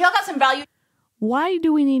some notes. If y'all got some value. Why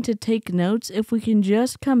do we need to take notes if we can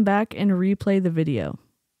just come back and replay the video?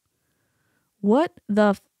 What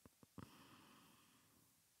the...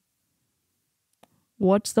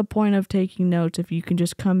 What's the point of taking notes if you can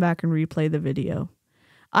just come back and replay the video?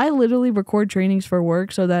 I literally record trainings for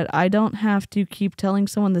work so that I don't have to keep telling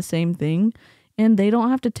someone the same thing, and they don't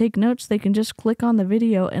have to take notes. They can just click on the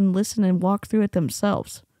video and listen and walk through it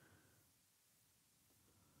themselves.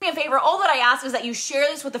 Me a favor, all that I ask is that you share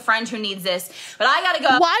this with a friend who needs this, but I gotta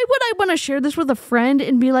go. Why would I want to share this with a friend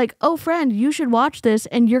and be like, oh friend, you should watch this,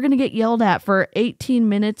 and you're gonna get yelled at for 18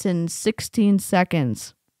 minutes and 16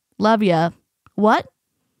 seconds? Love ya. What?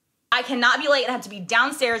 I cannot be late and have to be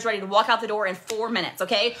downstairs ready to walk out the door in 4 minutes,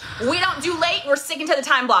 okay? We don't do late, we're sticking to the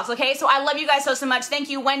time blocks, okay? So I love you guys so much. Thank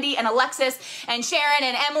you, Wendy and Alexis and Sharon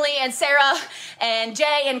and Emily and Sarah and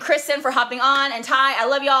Jay and Kristen for hopping on, and Ty. I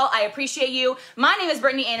love y'all. I appreciate you. My name is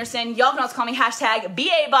Brittany Anderson. Y'all can also call me hashtag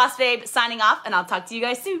 #BABossBabe. Signing off, and I'll talk to you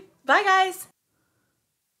guys soon. Bye, guys.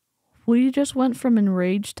 We just went from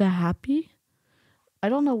enraged to happy. I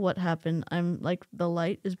don't know what happened. I'm like, the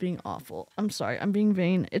light is being awful. I'm sorry. I'm being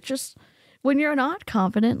vain. It's just, when you're not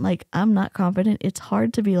confident, like I'm not confident, it's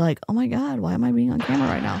hard to be like, oh my God, why am I being on camera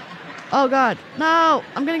right now? Oh God, no,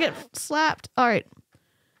 I'm going to get slapped. All right,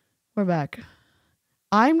 we're back.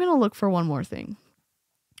 I'm going to look for one more thing.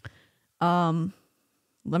 Let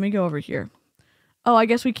me go over here. Oh, I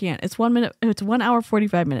guess we can't. It's 1 minute. It's 1 hour,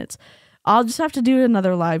 45 minutes. I'll just have to do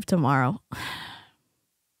another live tomorrow.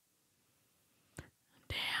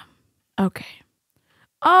 Okay.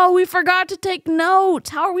 Oh, we forgot to take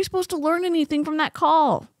notes. How are we supposed to learn anything from that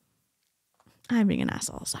call? I'm being an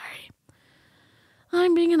asshole. Sorry.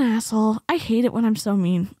 I'm being an asshole. I hate it when I'm so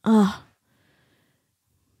mean. Ugh.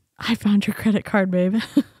 I found your credit card, babe.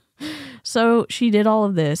 So she did all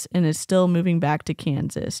of this and is still moving back to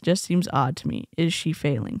Kansas. Just seems odd to me. Is she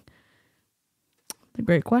failing? A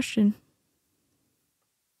great question.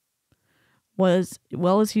 Is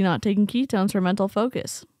he not taking ketones for mental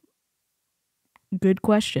focus? Good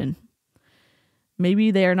question.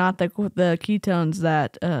 Maybe they are not the ketones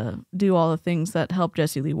that do all the things that help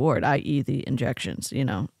Jessie Lee Ward, i.e. the injections, you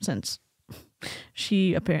know, since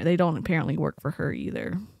they don't apparently work for her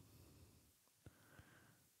either.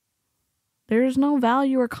 There's no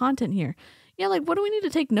value or content here. Yeah, like what do we need to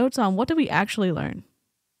take notes on? What do we actually learn?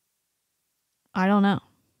 I don't know.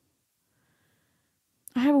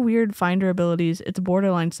 I have a weird finder abilities. It's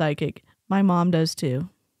borderline psychic. My mom does too.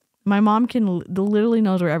 My mom literally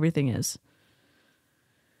knows where everything is.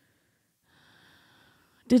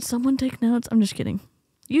 Did someone take notes? I'm just kidding.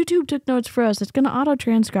 YouTube took notes for us. It's going to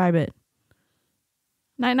auto-transcribe it.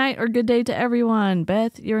 Night-night or good day to everyone.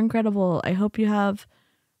 Beth, you're incredible. I hope you have...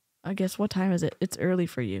 I guess, what time is it? It's early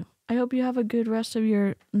for you. I hope you have a good rest of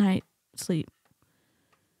your night sleep.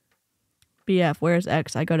 BF, where's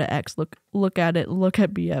X? I go to X. Look at it. Look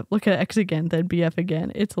at BF. Look at X again, then BF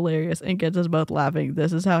again. It's hilarious and gets us both laughing.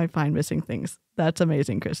 This is how I find missing things. That's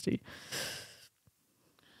amazing, Christy.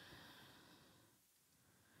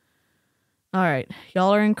 All right.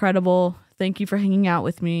 Y'all are incredible. Thank you for hanging out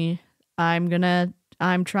with me. I'm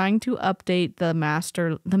trying to update the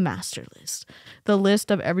master list. The list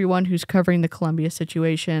of everyone who's covering the Colombia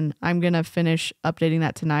situation. I'm going to finish updating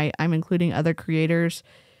that tonight. I'm including other creators.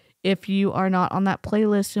 If you are not on that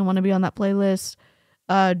playlist and want to be on that playlist,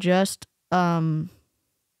 just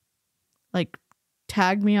like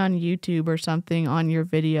tag me on YouTube or something on your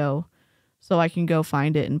video so I can go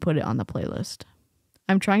find it and put it on the playlist.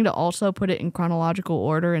 I'm trying to also put it in chronological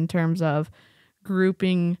order in terms of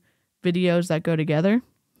grouping videos that go together.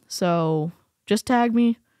 So just tag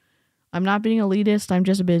me. I'm not being elitist. I'm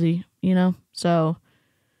just busy, you know? So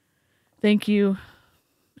thank you,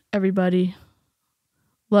 everybody.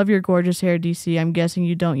 Love your gorgeous hair, DeeCee. I'm guessing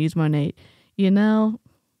you don't use Monat. You know,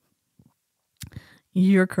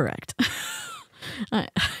 you're correct.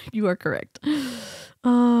 You are correct.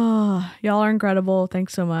 Oh, y'all are incredible.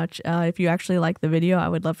 Thanks so much. If you actually like the video, I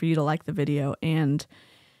would love for you to like the video. And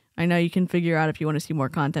I know you can figure out if you want to see more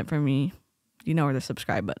content from me. You know where the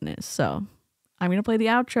subscribe button is. So I'm going to play the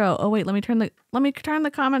outro. Oh, wait, let me turn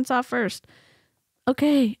the comments off first.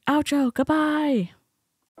 Okay, outro. Goodbye.